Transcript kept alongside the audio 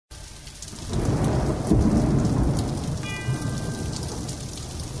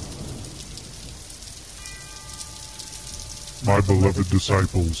My beloved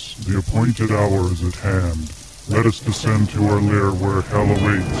disciples, the appointed hour is at hand. Let us descend to our lair where hell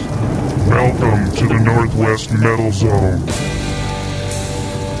awaits. Welcome to the Northwest Metal Zone.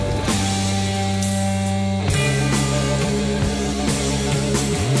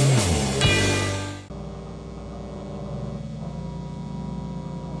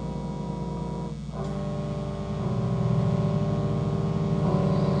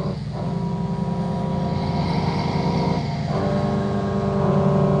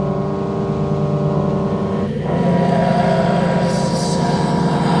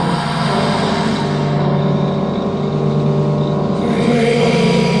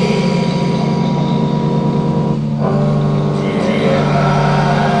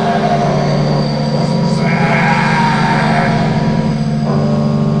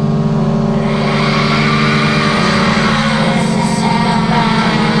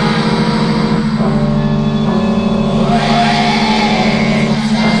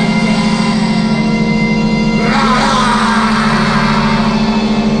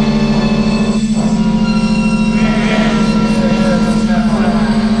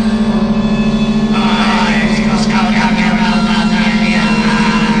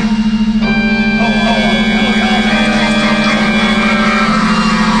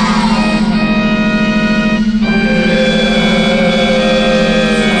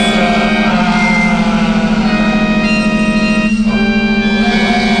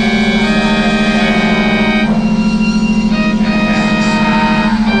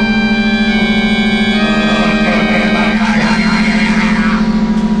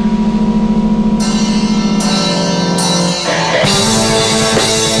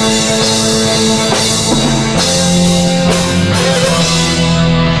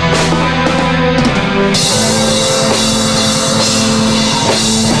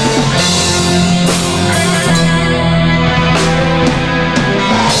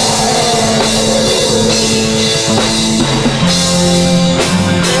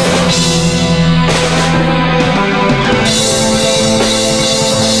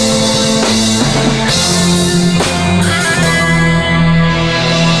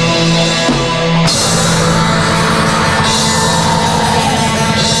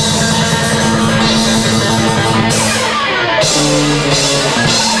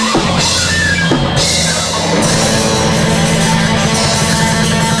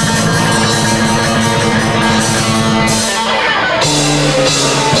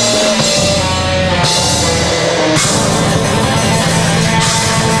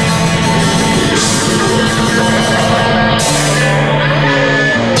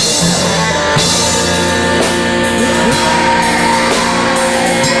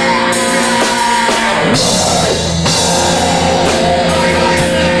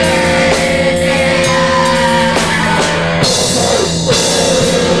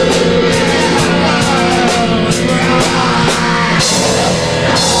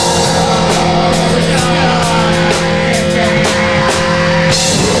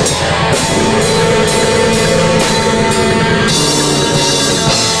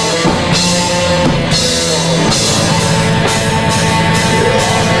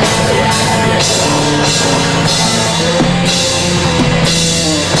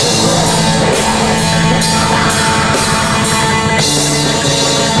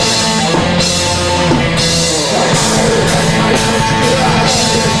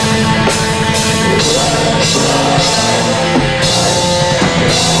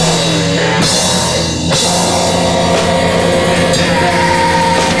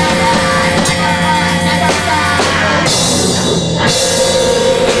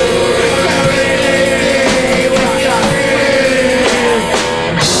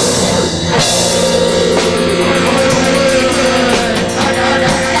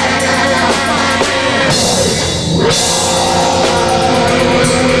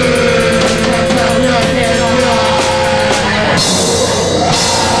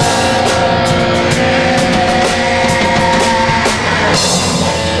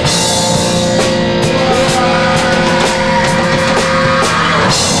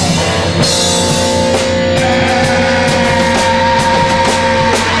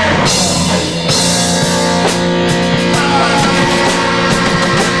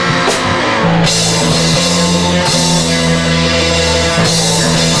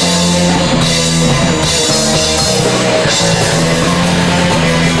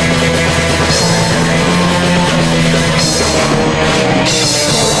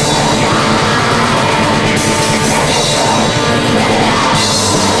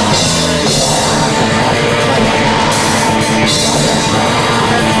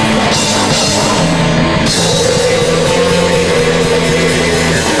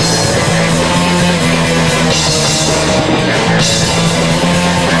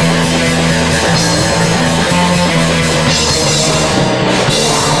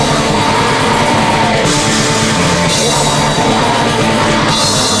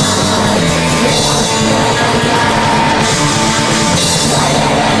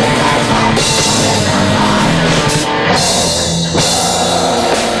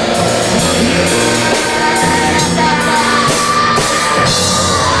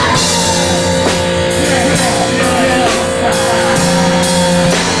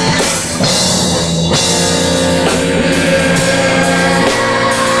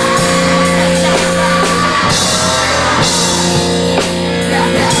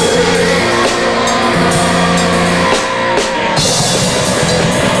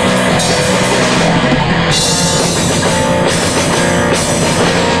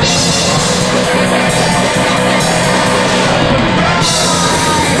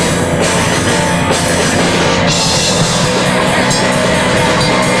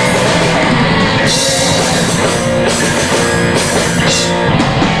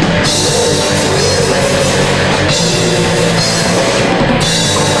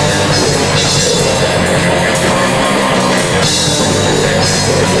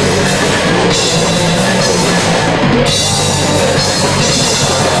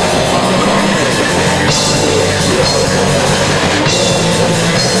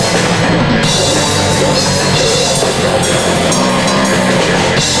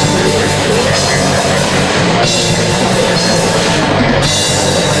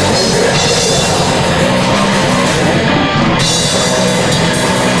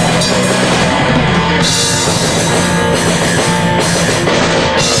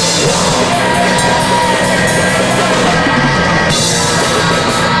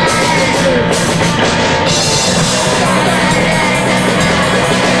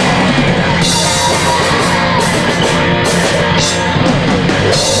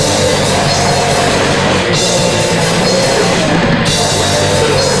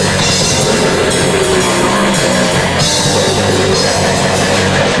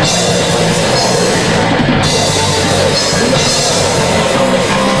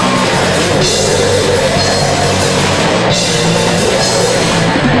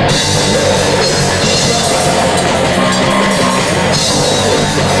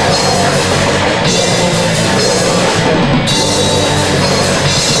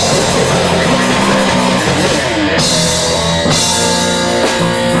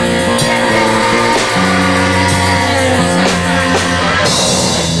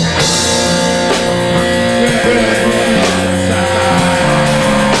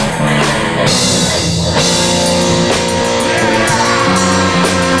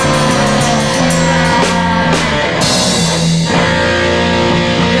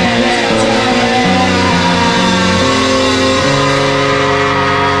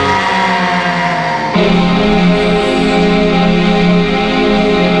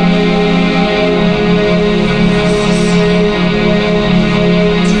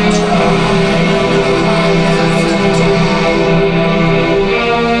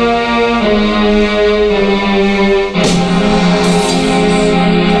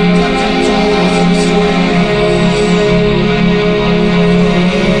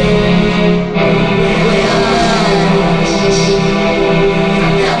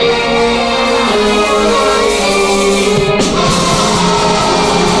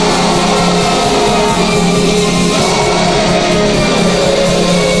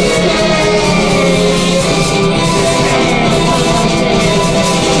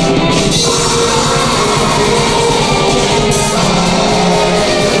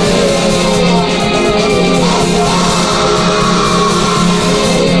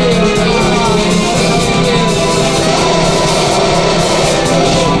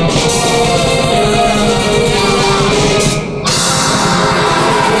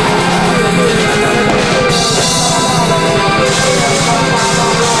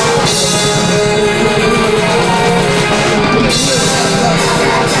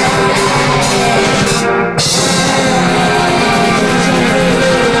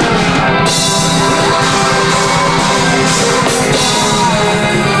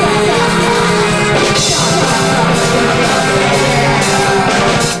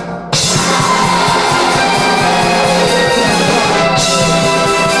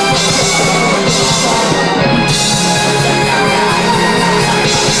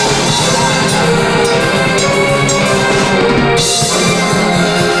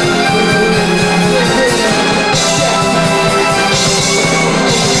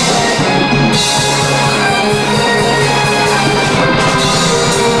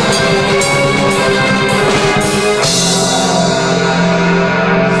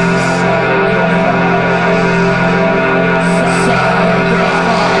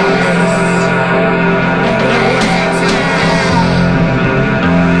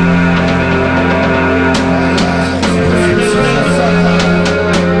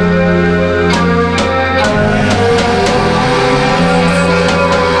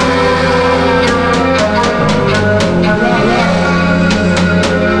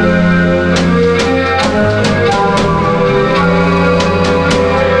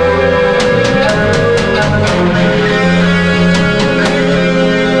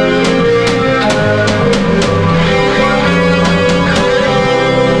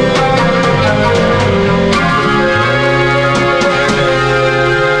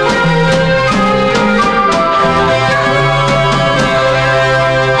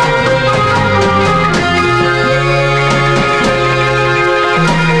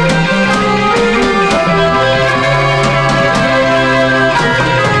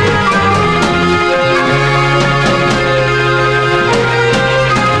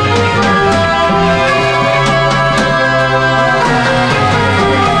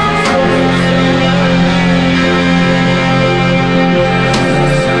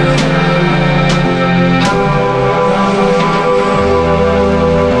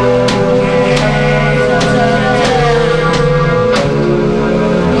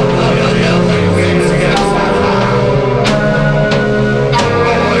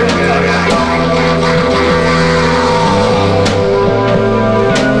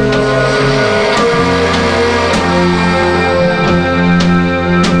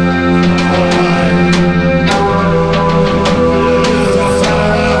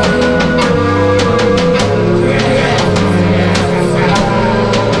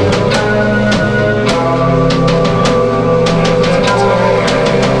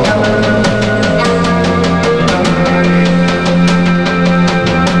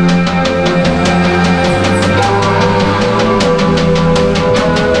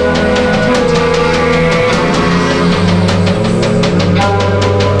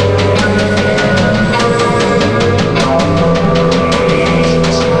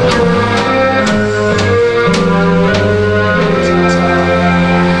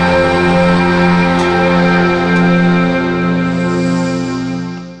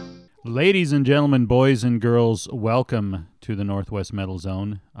 boys and girls, welcome to the Northwest Metal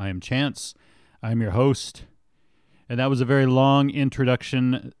Zone. I am Chance. I'm your host. And that was a very long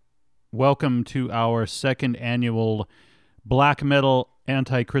introduction. Welcome to our second annual Black Metal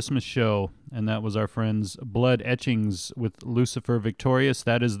Anti-Christmas Show. And that was our friends Blood Etchings with Lucifer Victorious.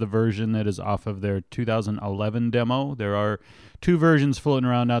 That is the version that is off of their 2011 demo. There are two versions floating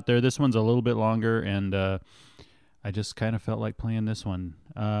around out there. This one's a little bit longer, and I just kind of felt like playing this one.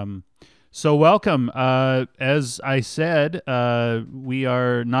 So welcome. As I said, we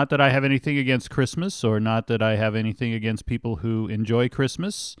are, not that I have anything against Christmas, or not that I have anything against people who enjoy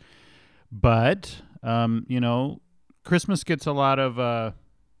Christmas, but, Christmas gets a lot of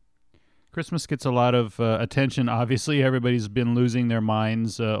attention. Obviously, everybody's been losing their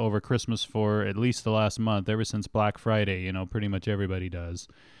minds over Christmas for at least the last month, ever since Black Friday. Pretty much everybody does.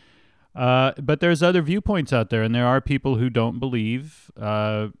 But there's other viewpoints out there, and there are people who don't believe,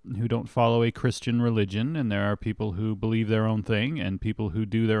 who don't follow a Christian religion, and there are people who believe their own thing, and people who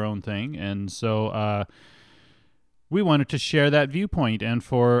do their own thing, and so we wanted to share that viewpoint. And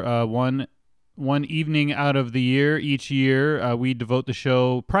for one evening out of the year, each year, we devote the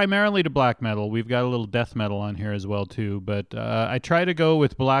show primarily to black metal. We've got a little death metal on here as well too, but I try to go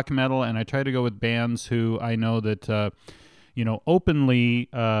with black metal, and I try to go with bands who I know that openly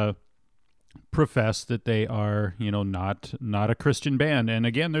profess that they are, not a Christian band. And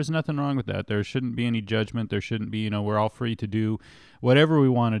again, there's nothing wrong with that. There shouldn't be any judgment. There shouldn't be, we're all free to do whatever we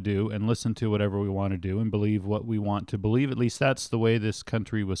want to do and listen to whatever we want to do and believe what we want to believe. At least that's the way this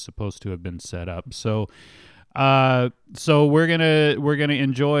country was supposed to have been set up. So we're gonna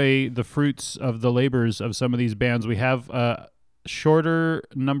enjoy the fruits of the labors of some of these bands. We have shorter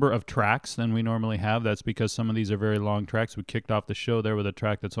number of tracks than we normally have. That's because some of these are very long tracks. We kicked off the show there with a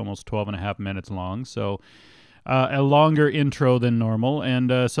track that's almost 12 and a half minutes long, so a longer intro than normal,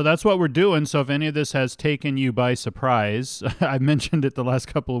 and so that's what we're doing. So if any of this has taken you by surprise, I've mentioned it the last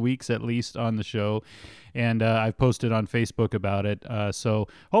couple of weeks at least on the show, and I've posted on Facebook about it, so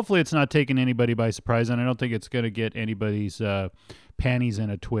hopefully it's not taking anybody by surprise, and I don't think it's going to get anybody's panties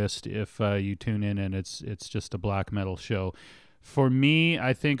in a twist if you tune in and it's just a black metal show. For me,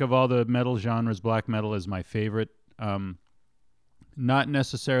 I think of all the metal genres, black metal is my favorite. Not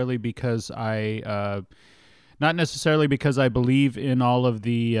necessarily because I believe in all of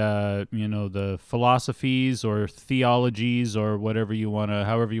the the philosophies or theologies or however you want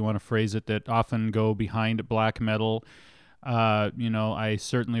to phrase it, that often go behind black metal. I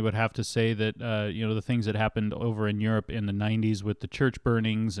certainly would have to say that, the things that happened over in Europe in the 90s with the church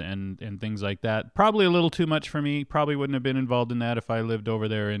burnings and things like that, probably a little too much for me. Probably wouldn't have been involved in that if I lived over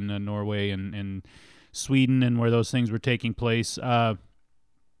there in Norway and Sweden and where those things were taking place. But,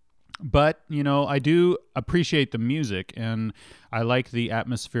 I do appreciate the music, and I like the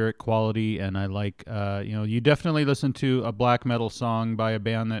atmospheric quality, and I like, you definitely listen to a black metal song by a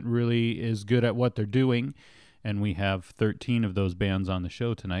band that really is good at what they're doing. And we have 13 of those bands on the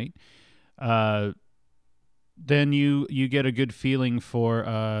show tonight. Then you get a good feeling for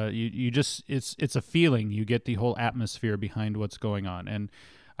it's a feeling. You get the whole atmosphere behind what's going on. And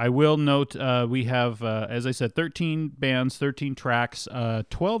I will note we have, as I said, 13 bands, 13 tracks.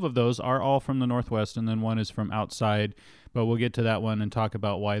 12 of those are all from the Northwest, and then one is from outside. But we'll get to that one and talk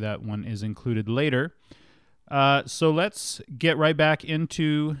about why that one is included later. So let's get right back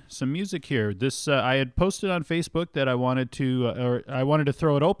into some music here. This I had posted on Facebook that I wanted to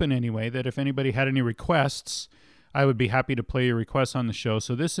throw it open anyway, that if anybody had any requests, I would be happy to play your requests on the show.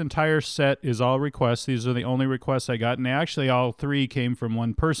 So this entire set is all requests. These are the only requests I got, and actually all three came from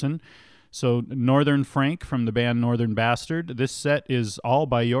one person. So Northern Frank from the band Northern Bastard. This set is all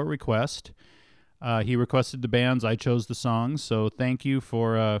by your request. He requested the bands. I chose the songs. So thank you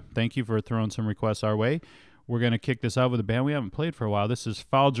for throwing some requests our way. We're going to kick this out with a band we haven't played for a while. This is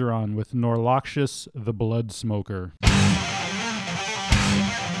Falgeron with Norloxius the Blood Smoker.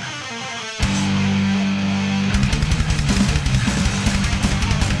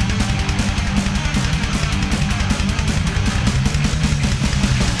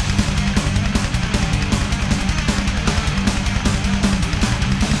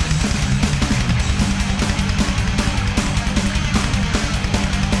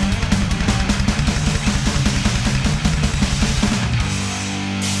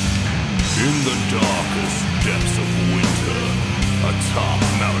 In the darkest depths of winter, atop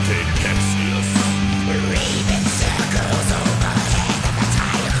Mount Apexius, the raven circles overhead of the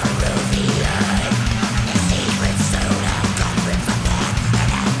tide of Peruvian. The secret stone of God ripped from there,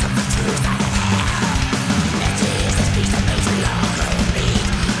 and out of the truth out of hell. That is the speech that makes we all grow meat.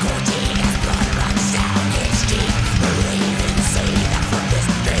 Courting as blood runs down his cheek. The ravens say that from this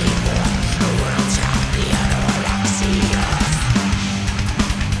day forth, the world shall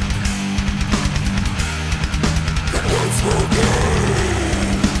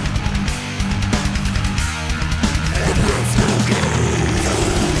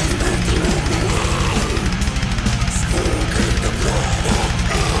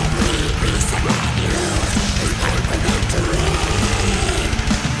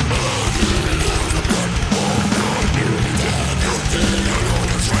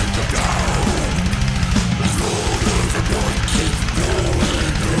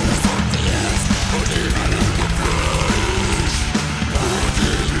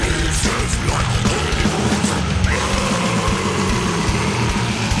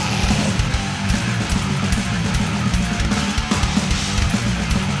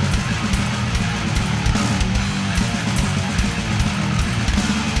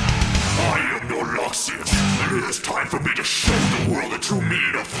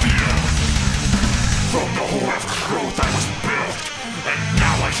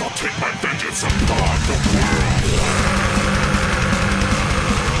shall take my vengeance upon the world.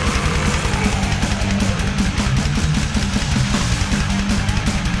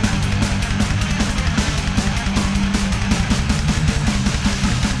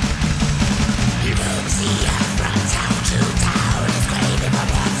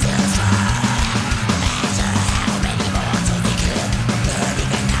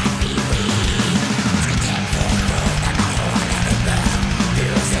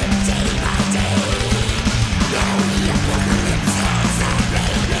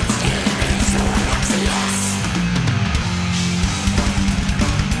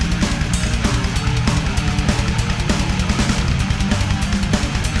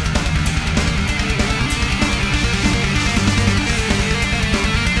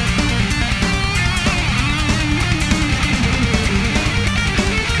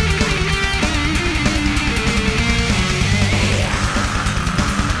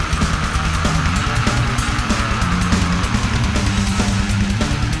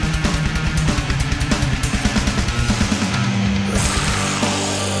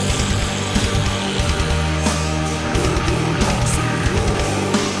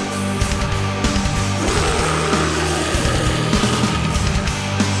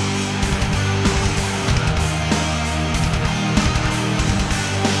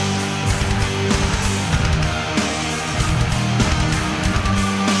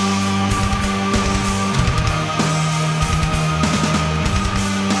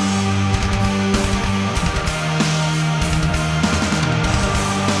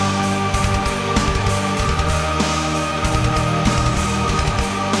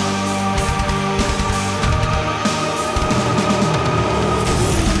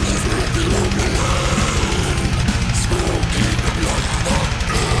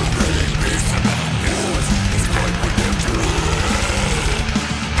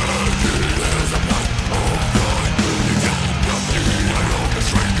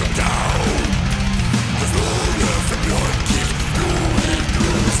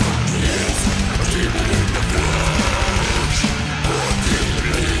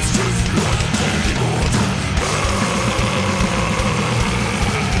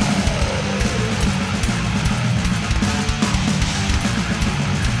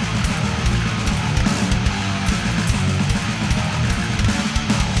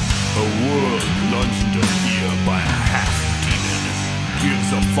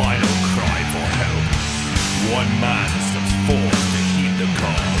 final cry for help. One man steps forth to heed the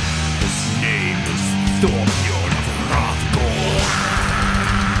call. His name is Thorbjorn of Hrothgor.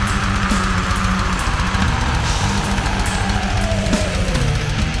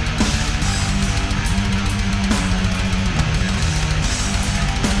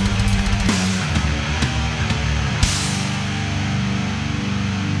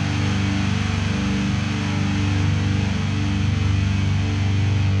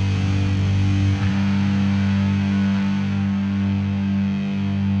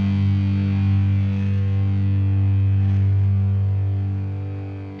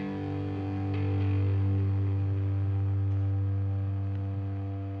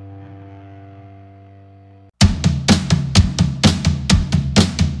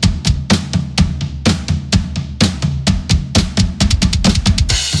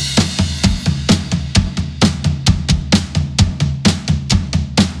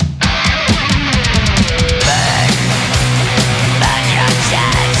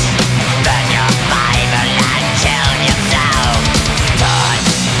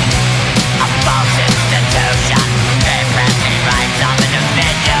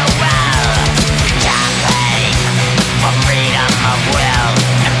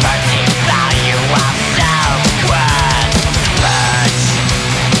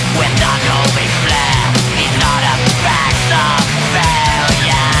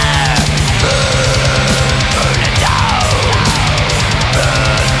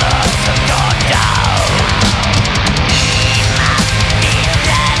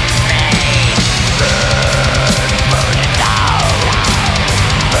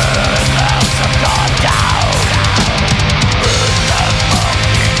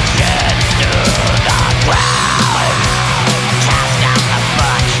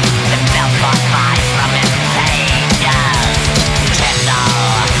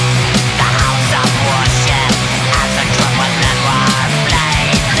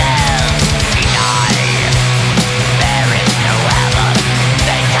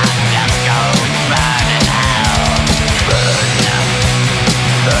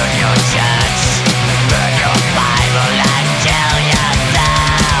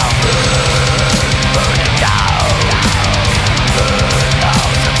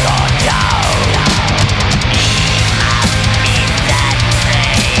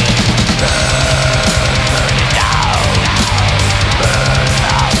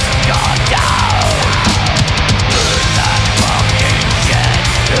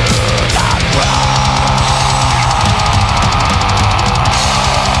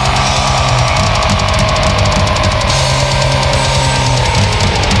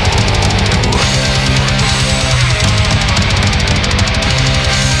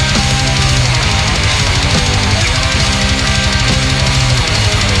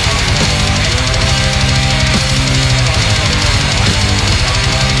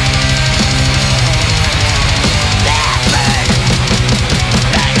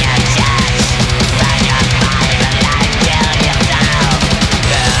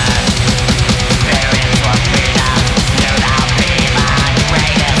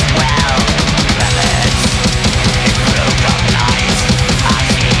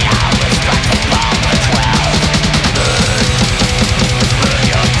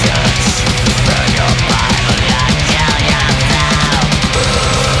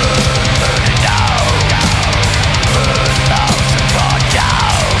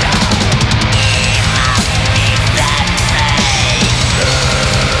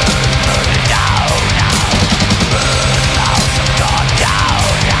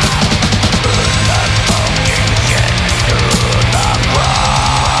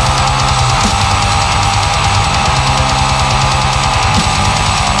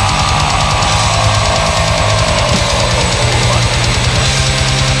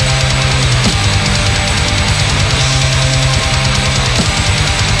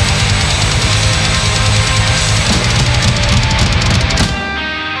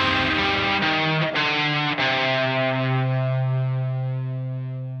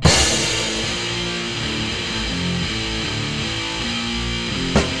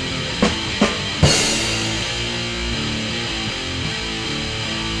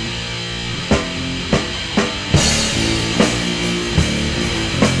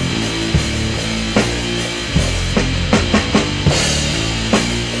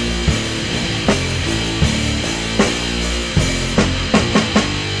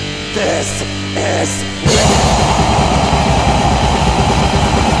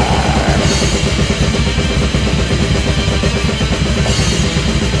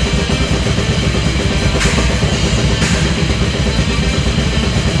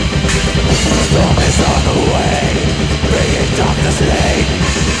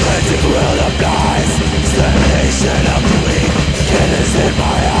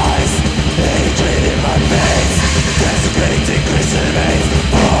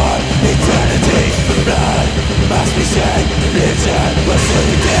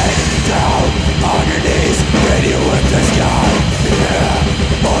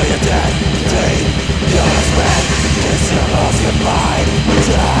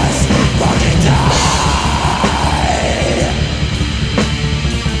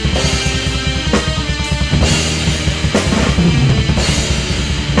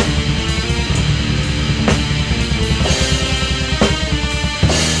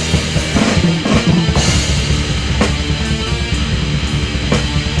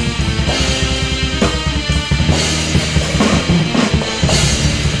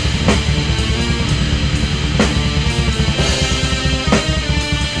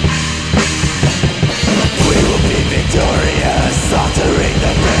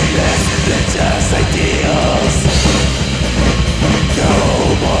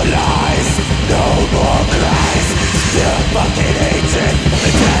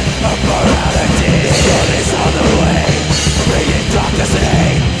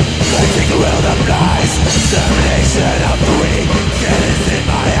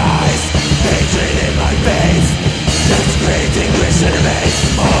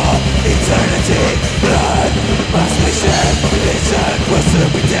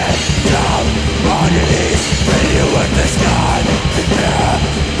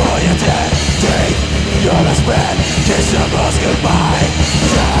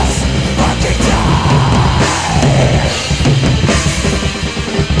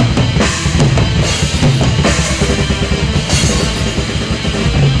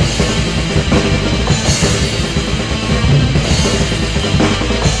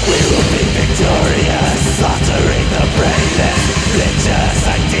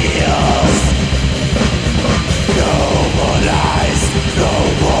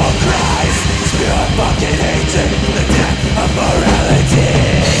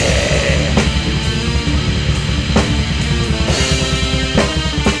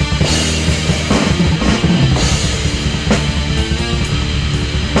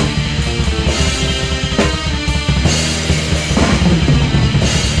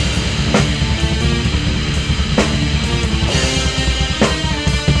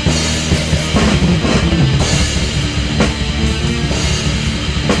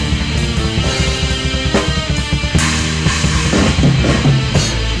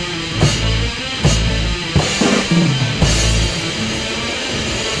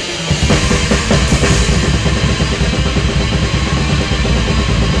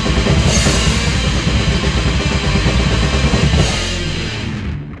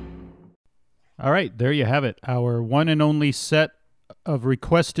 All right, there you have it. Our one and only set of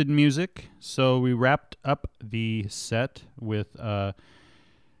requested music. So we wrapped up the set with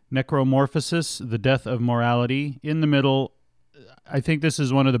Necromorphosis, The Death of Morality. In the middle, I think this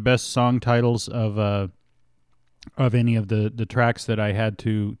is one of the best song titles of any of the tracks that I had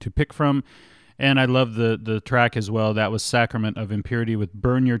to pick from. And I love the track as well. That was Sacrament of Impurity with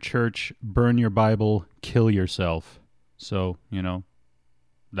Burn Your Church, Burn Your Bible, Kill Yourself. So,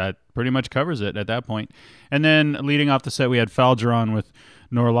 that pretty much covers it at that point. And then leading off the set, we had Falgeron with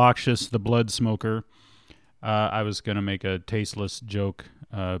Norloxius, the Blood Smoker. I was going to make a tasteless joke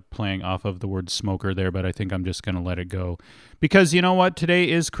playing off of the word smoker there, but I think I'm just going to let it go. Because you know what? Today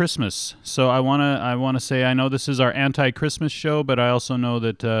is Christmas. So I want to say, I know this is our anti-Christmas show, but I also know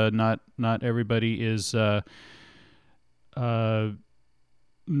that not everybody is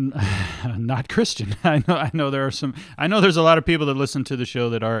not Christian. I know there's a lot of people that listen to the show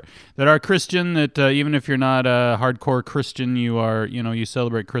that are Christian, that even if you're not a hardcore Christian, you are, you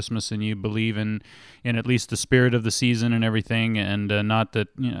celebrate Christmas and you believe in at least the spirit of the season and everything. And not that,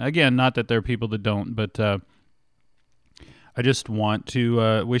 again, not that there are people that don't, but I just want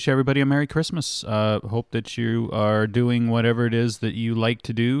to wish everybody a Merry Christmas. Hope that you are doing whatever it is that you like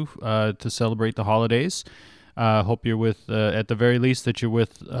to do to celebrate the holidays. Hope you're with, at the very least, that you're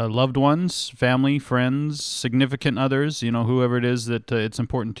with loved ones, family, friends, significant others, whoever it is that it's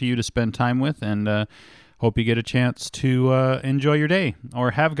important to you to spend time with, and hope you get a chance to enjoy your day,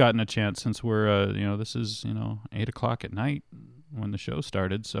 or have gotten a chance, since we're, this is, 8 o'clock at night when the show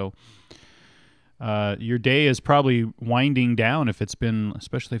started, so your day is probably winding down if it's been,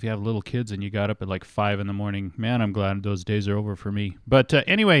 especially if you have little kids and you got up at like 5 in the morning. Man, I'm glad those days are over for me. But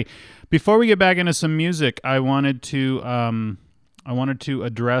anyway, before we get back into some music, I wanted to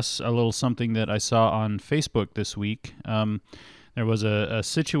address a little something that I saw on Facebook this week. There was a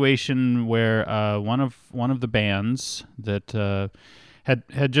situation where one of the bands that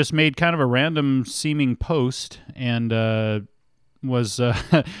had just made kind of a random seeming post, and was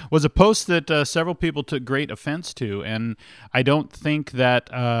a post that several people took great offense to, and I don't think that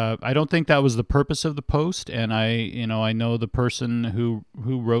was the purpose of the post. And I know the person who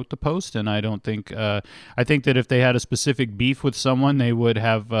wrote the post, and I don't think I think that if they had a specific beef with someone, they would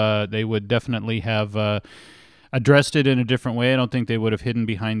definitely have addressed it in a different way. I don't think they would have hidden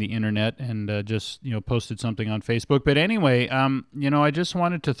behind the internet and just posted something on Facebook. But anyway, I just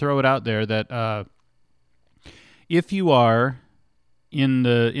wanted to throw it out there that if you are in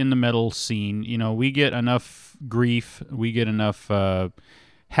the metal scene, we get enough grief, we get enough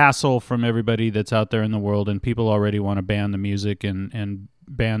hassle from everybody that's out there in the world, and people already want to ban the music and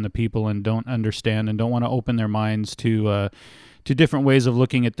ban the people, and don't understand and don't want to open their minds to different ways of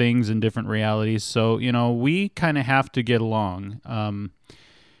looking at things and different realities. So we kind of have to get along.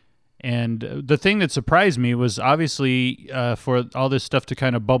 And the thing that surprised me was, obviously, for all this stuff to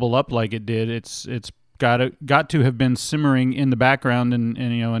kind of bubble up like it did, it's got to have been simmering in the background and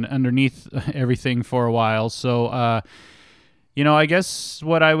underneath everything for a while. So I guess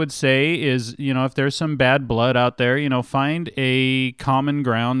what I would say is, if there's some bad blood out there, find a common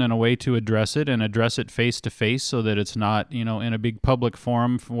ground and a way to address it, and address it face to face, so that it's not in a big public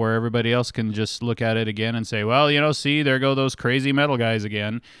forum where everybody else can just look at it again and say, well, see, there go those crazy metal guys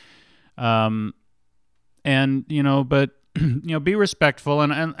again. But be respectful.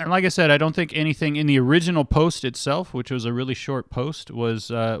 And like I said, I don't think anything in the original post itself, which was a really short post,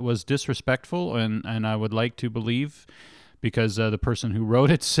 was disrespectful. And I would like to believe, because the person who wrote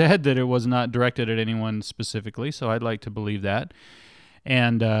it said that it was not directed at anyone specifically. So I'd like to believe that.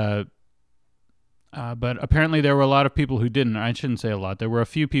 And, but apparently there were a lot of people who didn't. I shouldn't say a lot. There were a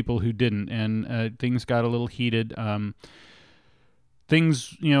few people who didn't, and things got a little heated.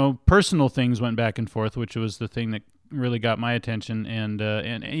 Personal things went back and forth, which was the thing that really got my attention. And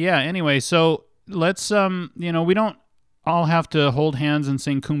anyway, so let's we don't all have to hold hands and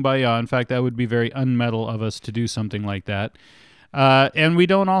sing Kumbaya. In fact, that would be very unmetal of us to do something like that. And we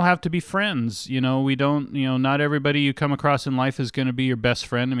don't all have to be friends. We don't, not everybody you come across in life is going to be your best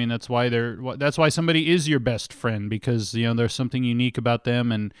friend. I mean, that's why somebody is your best friend, because there's something unique about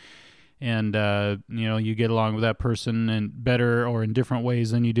them, and you get along with that person and better or in different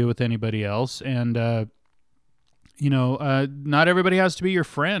ways than you do with anybody else. And not everybody has to be your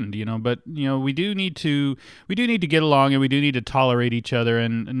friend, but we do need to get along, and we do need to tolerate each other,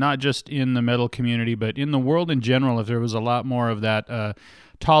 and not just in the metal community, but in the world in general. If there was a lot more of that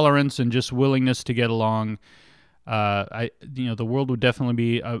tolerance and just willingness to get along, the world would definitely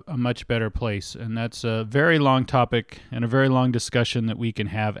be a much better place. And that's a very long topic and a very long discussion that we can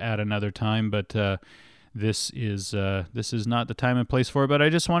have at another time. But this is not the time and place for it. But I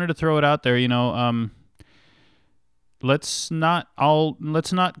just wanted to throw it out there. Let's not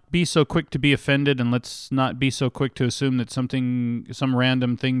be so quick to be offended, and let's not be so quick to assume that some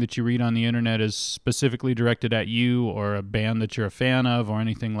random thing that you read on the internet is specifically directed at you or a band that you're a fan of or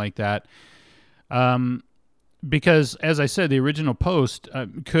anything like that. Because, as I said, the original post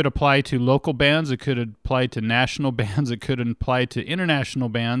could apply to local bands, it could apply to national bands, it could apply to international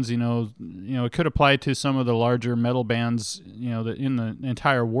bands. It could apply to some of the larger metal bands, in the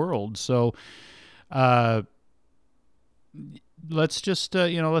entire world. So, let's just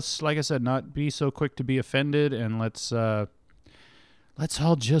let's, like I said, not be so quick to be offended, and let's all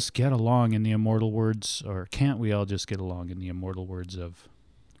just get along, in the immortal words, or can't we all just get along, in the immortal words of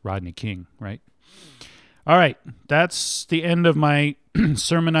Rodney King, right? All right, that's the end of my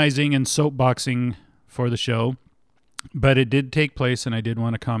sermonizing and soapboxing for the show, but it did take place, and I did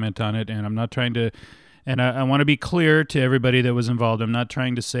want to comment on it, and I'm not trying to. And I want to be clear to everybody that was involved. I'm not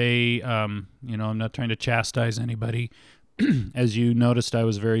trying to say, I'm not trying to chastise anybody. As you noticed, I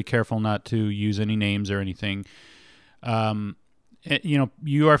was very careful not to use any names or anything.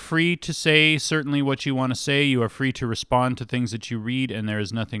 You are free to say certainly what you want to say. You are free to respond to things that you read, and there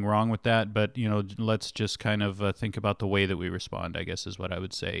is nothing wrong with that. But, let's just kind of think about the way that we respond, I guess is what I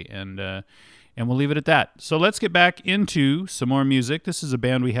would say. And we'll leave it at that. So let's get back into some more music. This is a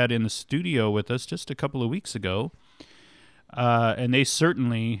band we had in the studio with us just a couple of weeks ago. And they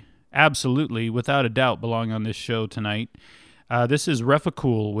certainly, absolutely, without a doubt, belong on this show tonight. This is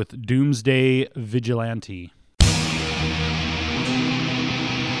Refacool with Doomsday Vigilante.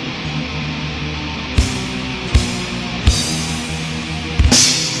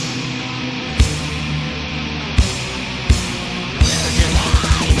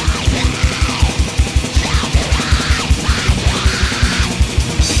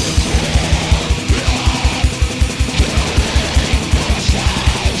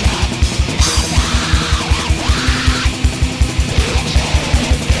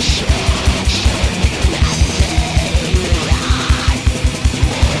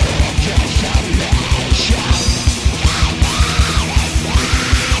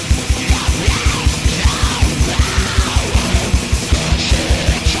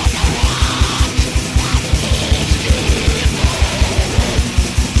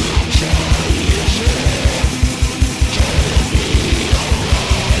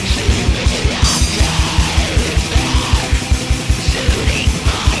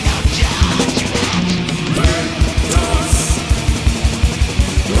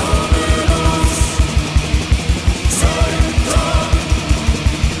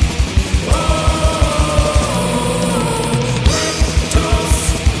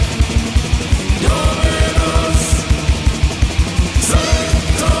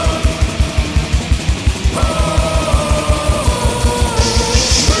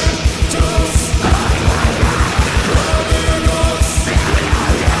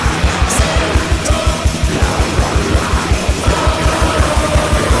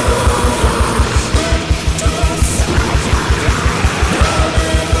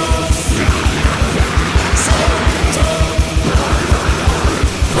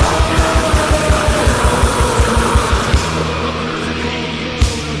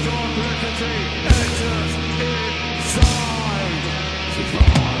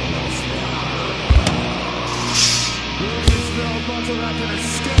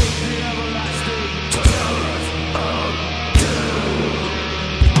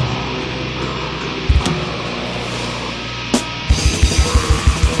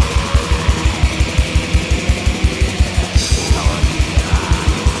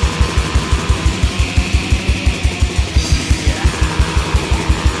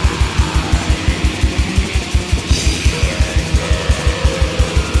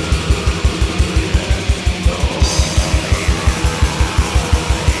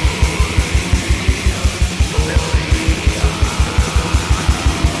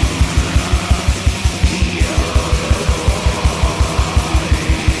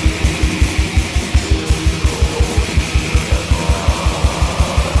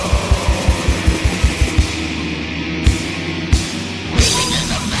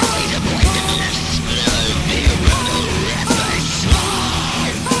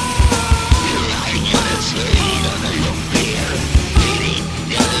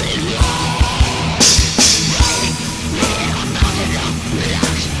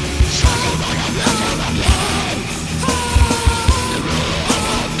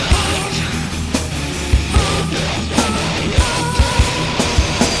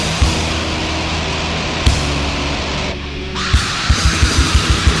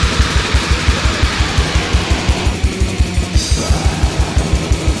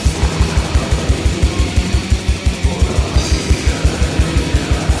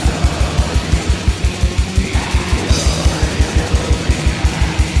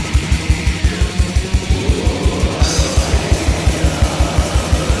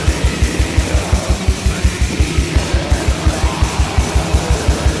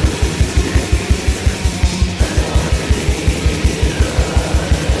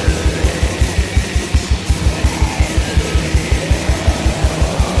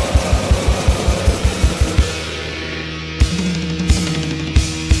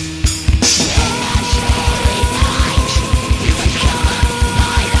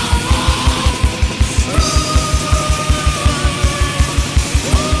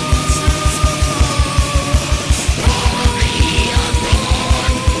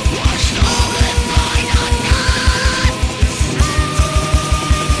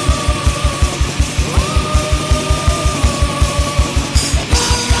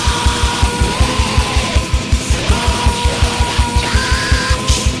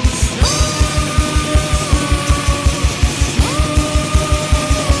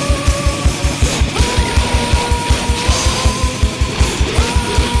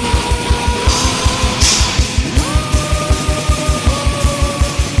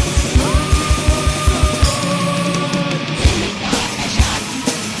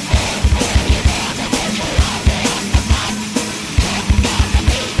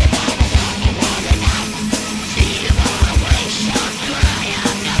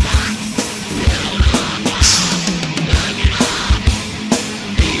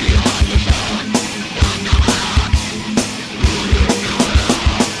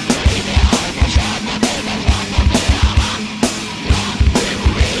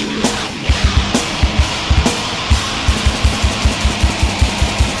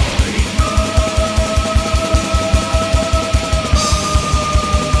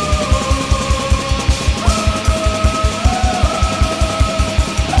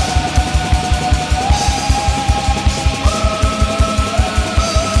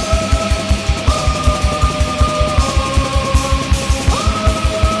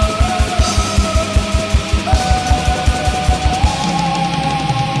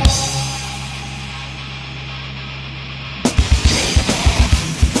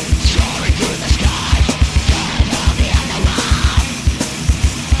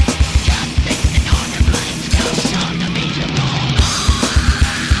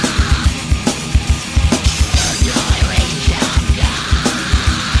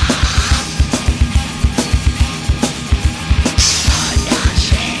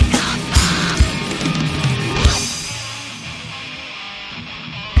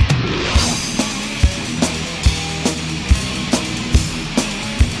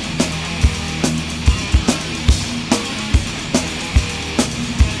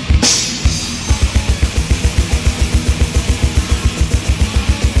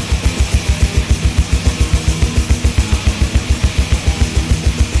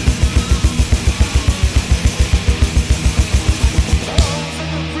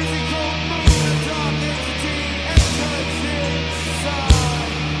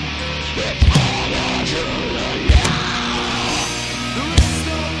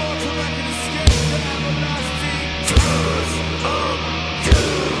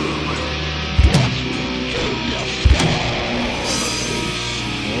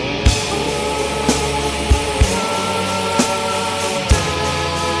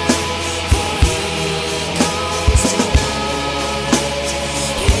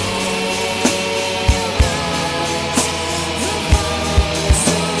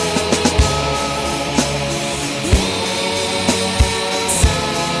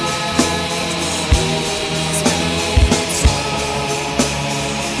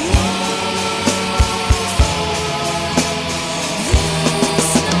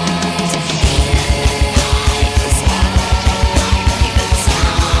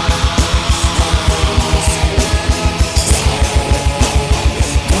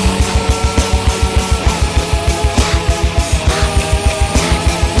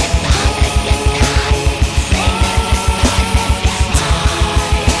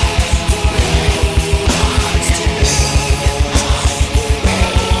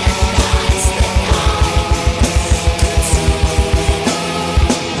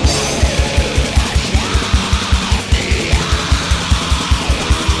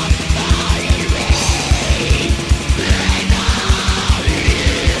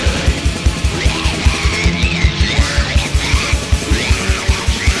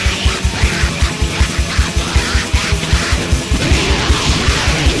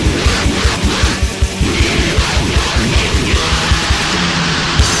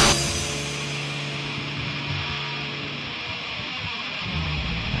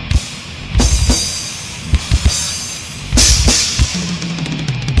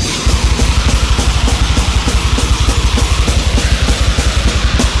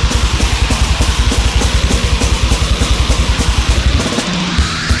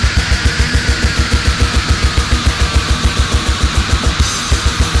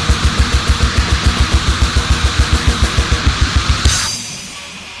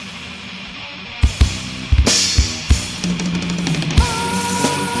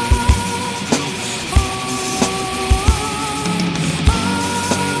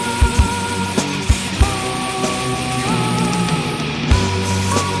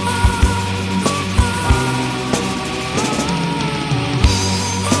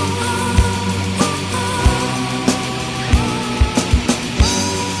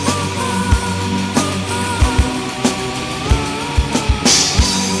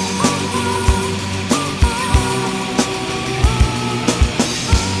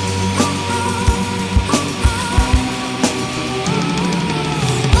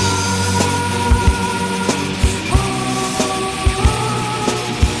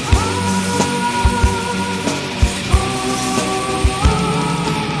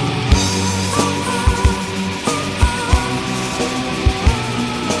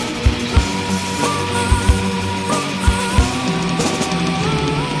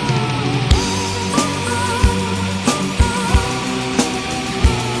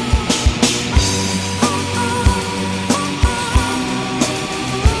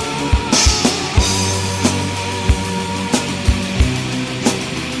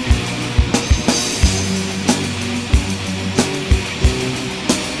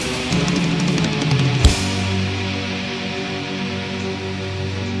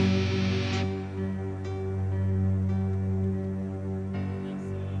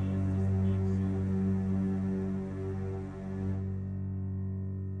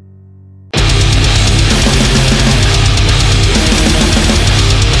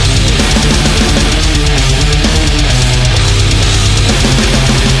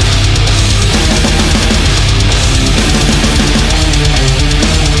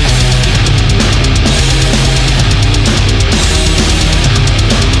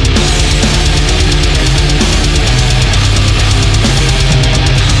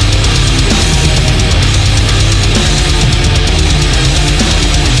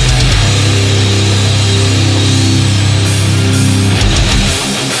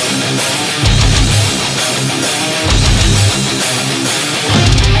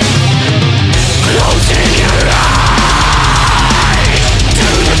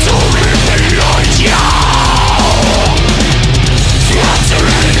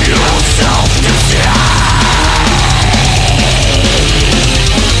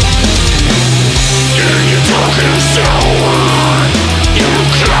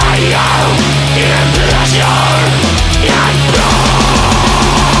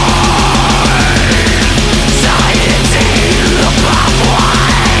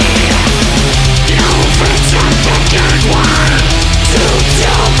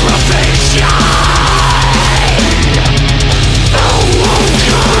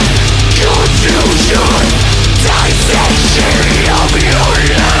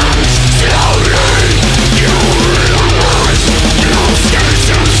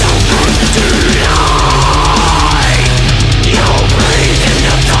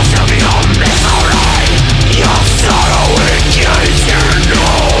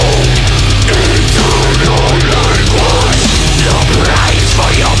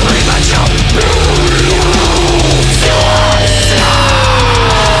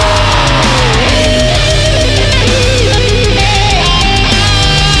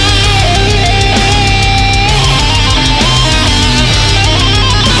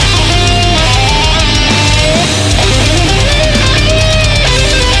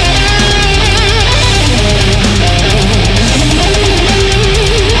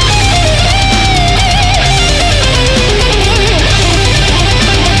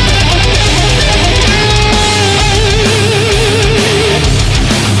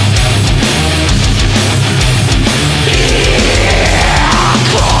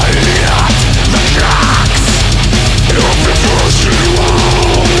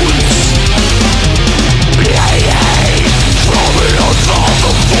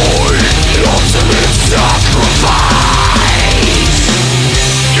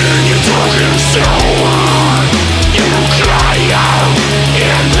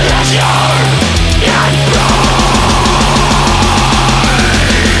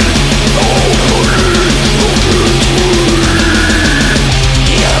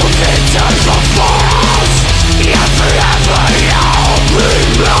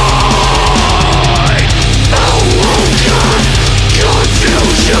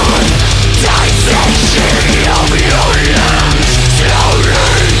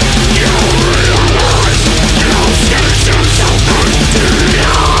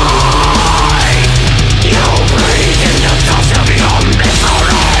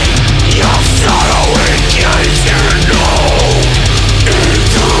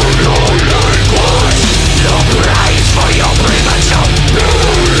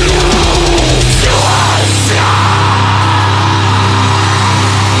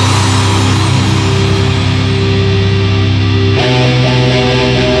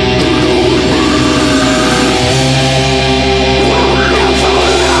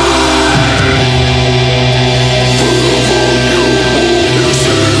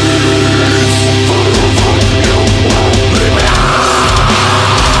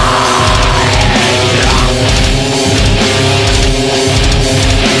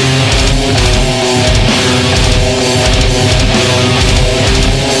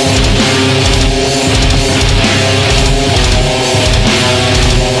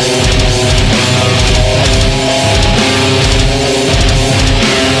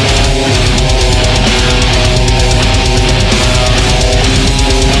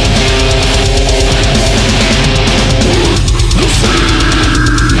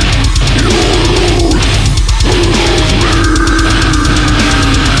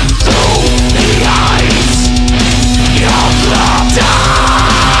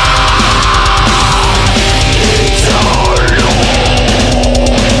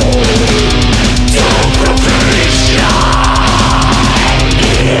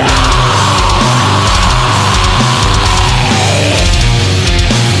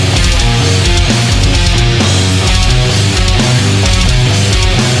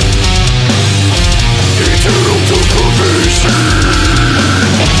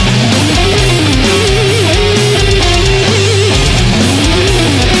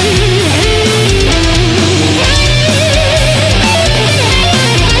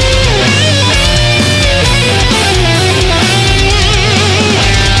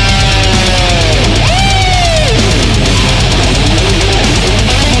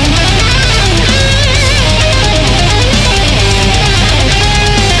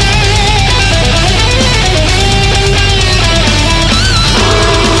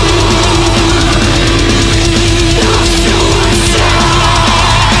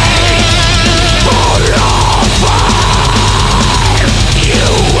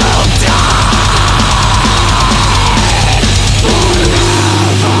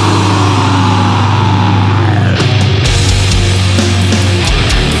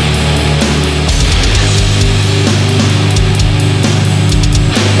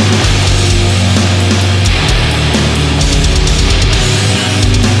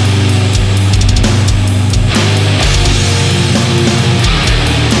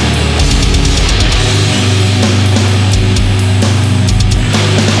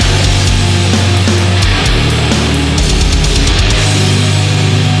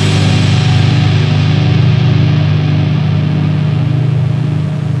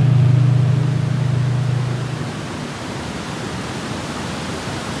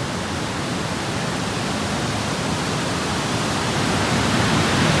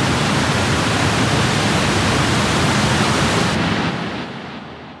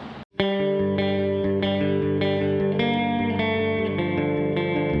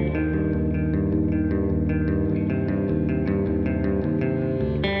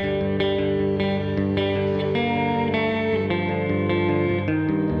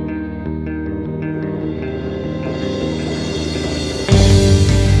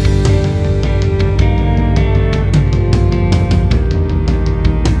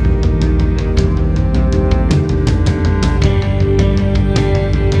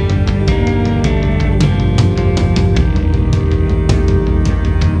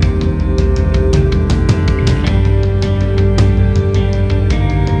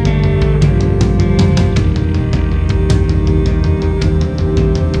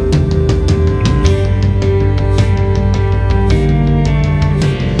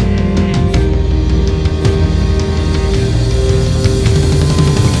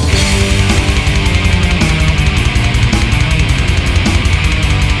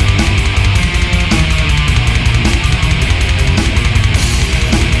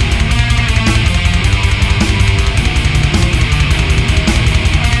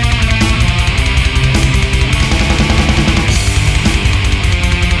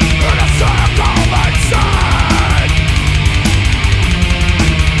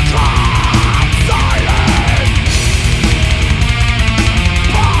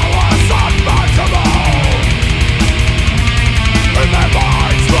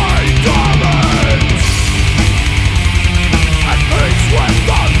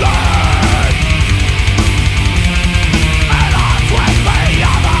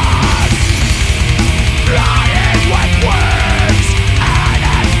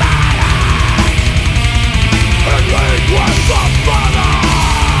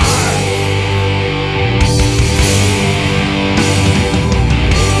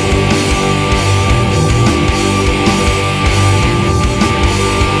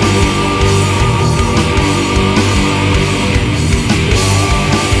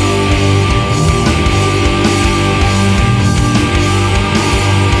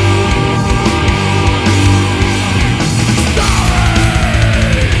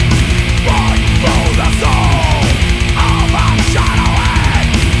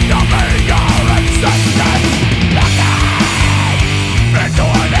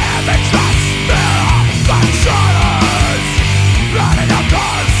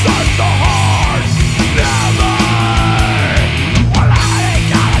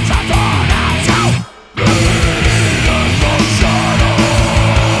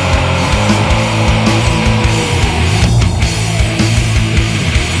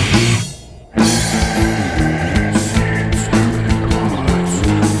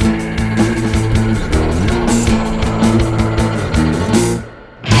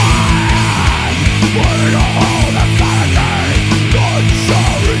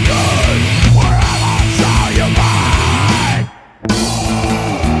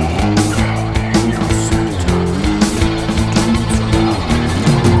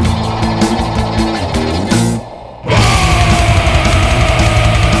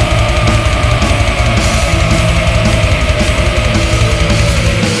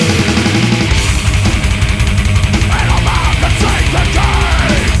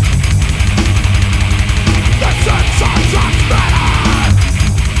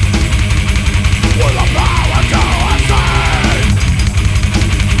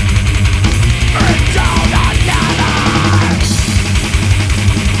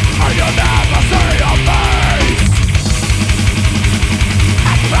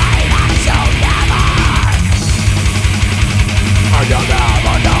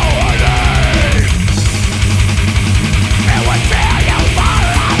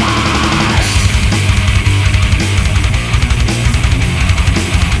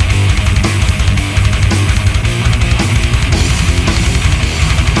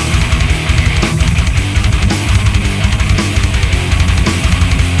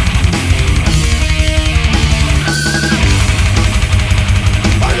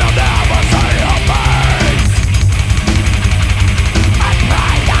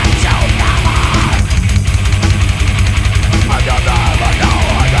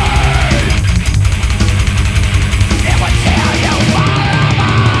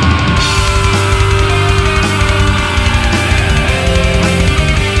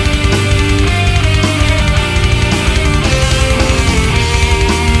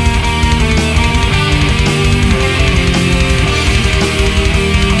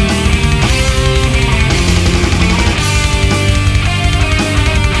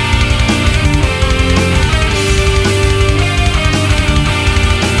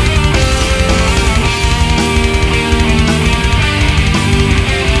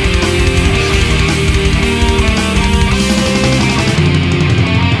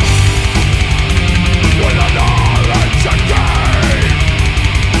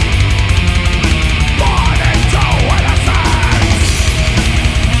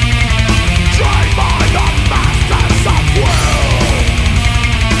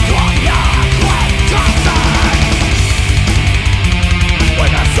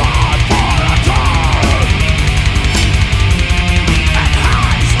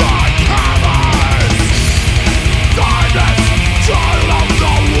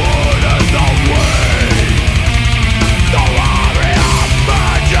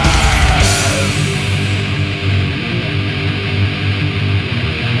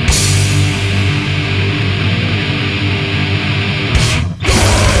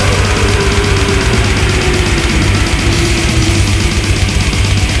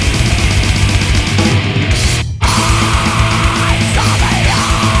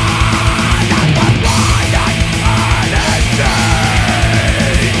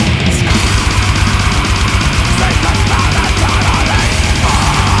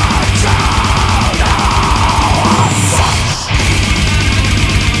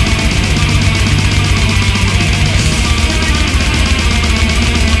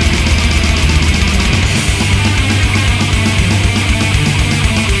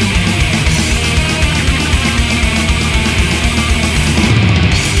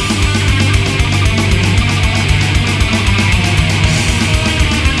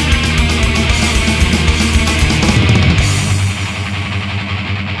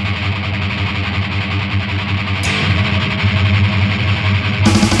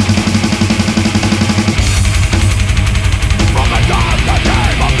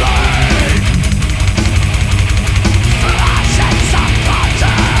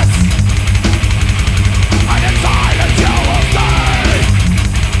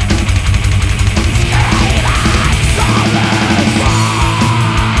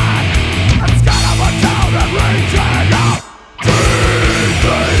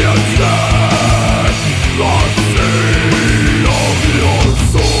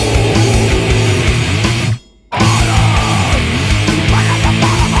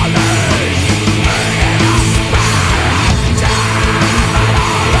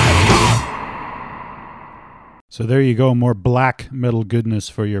 So there you go, more black metal goodness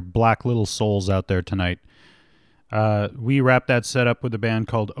for your black little souls out there tonight. We wrapped that set up with a band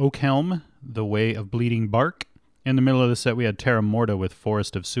called Oakhelm, The Way of Bleeding Bark. In the middle of the set, we had Terra Morta with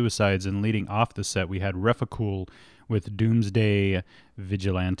Forest of Suicides, and leading off the set, we had Refacool with Doomsday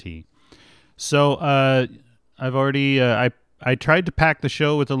Vigilante. So I've already... I tried to pack the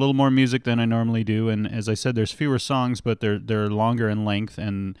show with a little more music than I normally do, and as I said, there's fewer songs, but they're longer in length,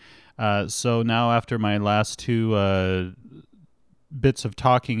 and so now after my last two bits of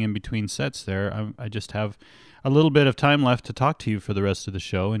talking in between sets there, I just have a little bit of time left to talk to you for the rest of the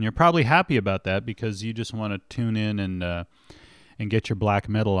show, and you're probably happy about that because you just want to tune in and get your black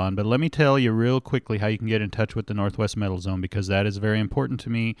metal on. But let me tell you real quickly how you can get in touch with the Northwest Metal Zone, because that is very important to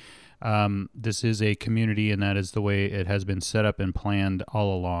me. This is a community, and that is the way it has been set up and planned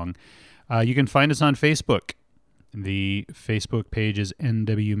all along. You can find us on Facebook. The Facebook page is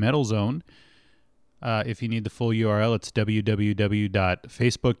NW Metal Zone. If you need the full URL, it's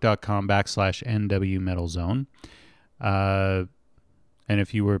www.facebook.com/NW Metal Zone. And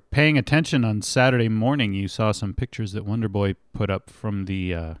if you were paying attention on Saturday morning, you saw some pictures that Wonderboy put up from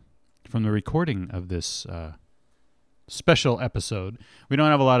the recording of this special episode. We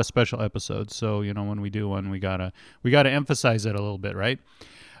don't have a lot of special episodes, so when we do one, we gotta emphasize it a little bit, right?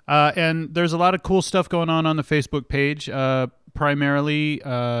 And there's a lot of cool stuff going on the Facebook page. Primarily,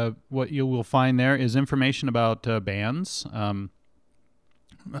 what you will find there is information about bands.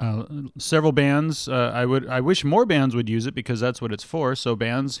 Several bands. I wish more bands would use it because that's what it's for. So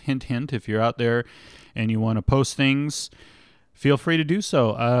bands, hint, hint. If you're out there and you want to post things, feel free to do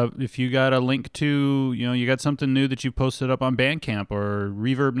so. If you got a link to, you got something new that you posted up on Bandcamp or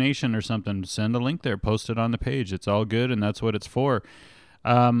Reverb Nation or something, send a link there. Post it on the page. It's all good, and that's what it's for.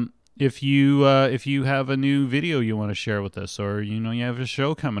 If you have a new video you want to share with us, or you have a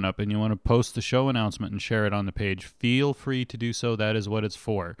show coming up and you want to post the show announcement and share it on the page, feel free to do so. That is what it's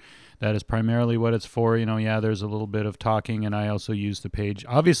for. That is primarily what it's for. There's a little bit of talking, and I also use the page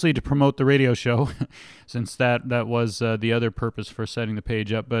obviously to promote the radio show, since that was the other purpose for setting the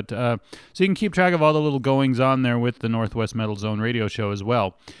page up. But so you can keep track of all the little goings on there with the Northwest Metal Zone radio show as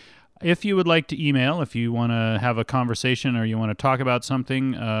well. If you would like to email, if you want to have a conversation or you want to talk about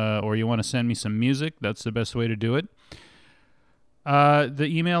something, or you want to send me some music, that's the best way to do it. The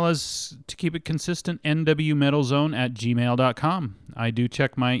email is, to keep it consistent, nwmetalzone@gmail.com. I do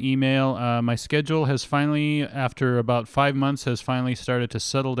check my email. My schedule has finally, after about 5 months, has finally started to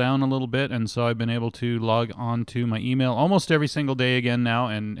settle down a little bit, and so I've been able to log on to my email almost every single day again now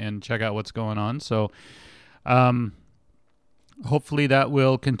and check out what's going on. So, hopefully that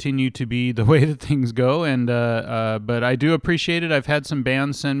will continue to be the way that things go, but I do appreciate it. I've had some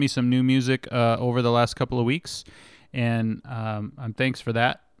bands send me some new music over the last couple of weeks, and thanks for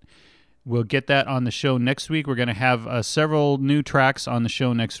that. We'll get that on the show next week. We're going to have several new tracks on the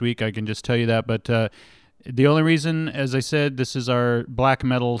show next week, I can just tell you that, but the only reason, as I said, this is our black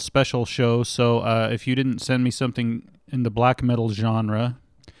metal special show, so if you didn't send me something in the black metal genre,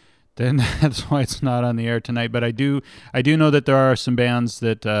 then that's why it's not on the air tonight. But I do know that there are some bands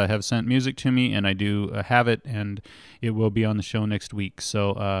that have sent music to me, and I do have it, and it will be on the show next week.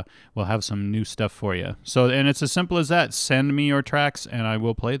 So we'll have some new stuff for you. So, and it's as simple as that. Send me your tracks, and I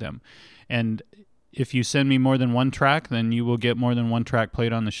will play them. And if you send me more than one track, then you will get more than one track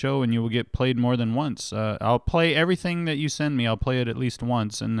played on the show, and you will get played more than once. I'll play everything that you send me. I'll play it at least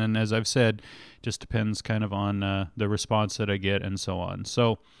once, and then, as I've said, just depends kind of on the response that I get and so on.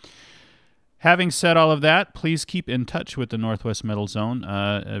 So, having said all of that, please keep in touch with the Northwest Metal Zone.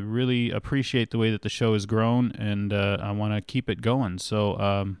 I really appreciate the way that the show has grown, and I want to keep it going.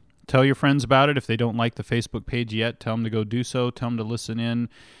 So tell your friends about it. If they don't like the Facebook page yet, tell them to go do so. Tell them to listen in,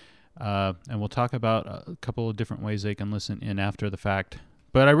 and we'll talk about a couple of different ways they can listen in after the fact.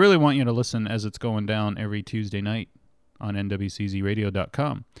 But I really want you to listen as it's going down every Tuesday night on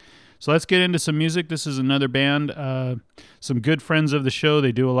nwczradio.com. So let's get into some music. This is another band, some good friends of the show.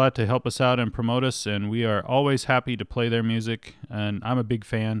 They do a lot to help us out and promote us, and we are always happy to play their music, and I'm a big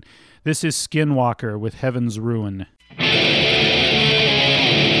fan. This is Skinwalker with Heaven's Ruin.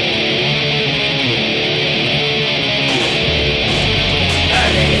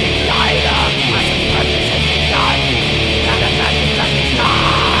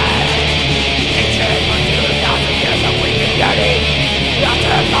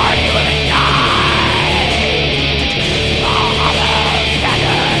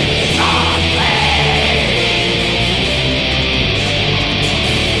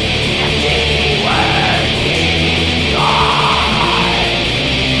 Empty words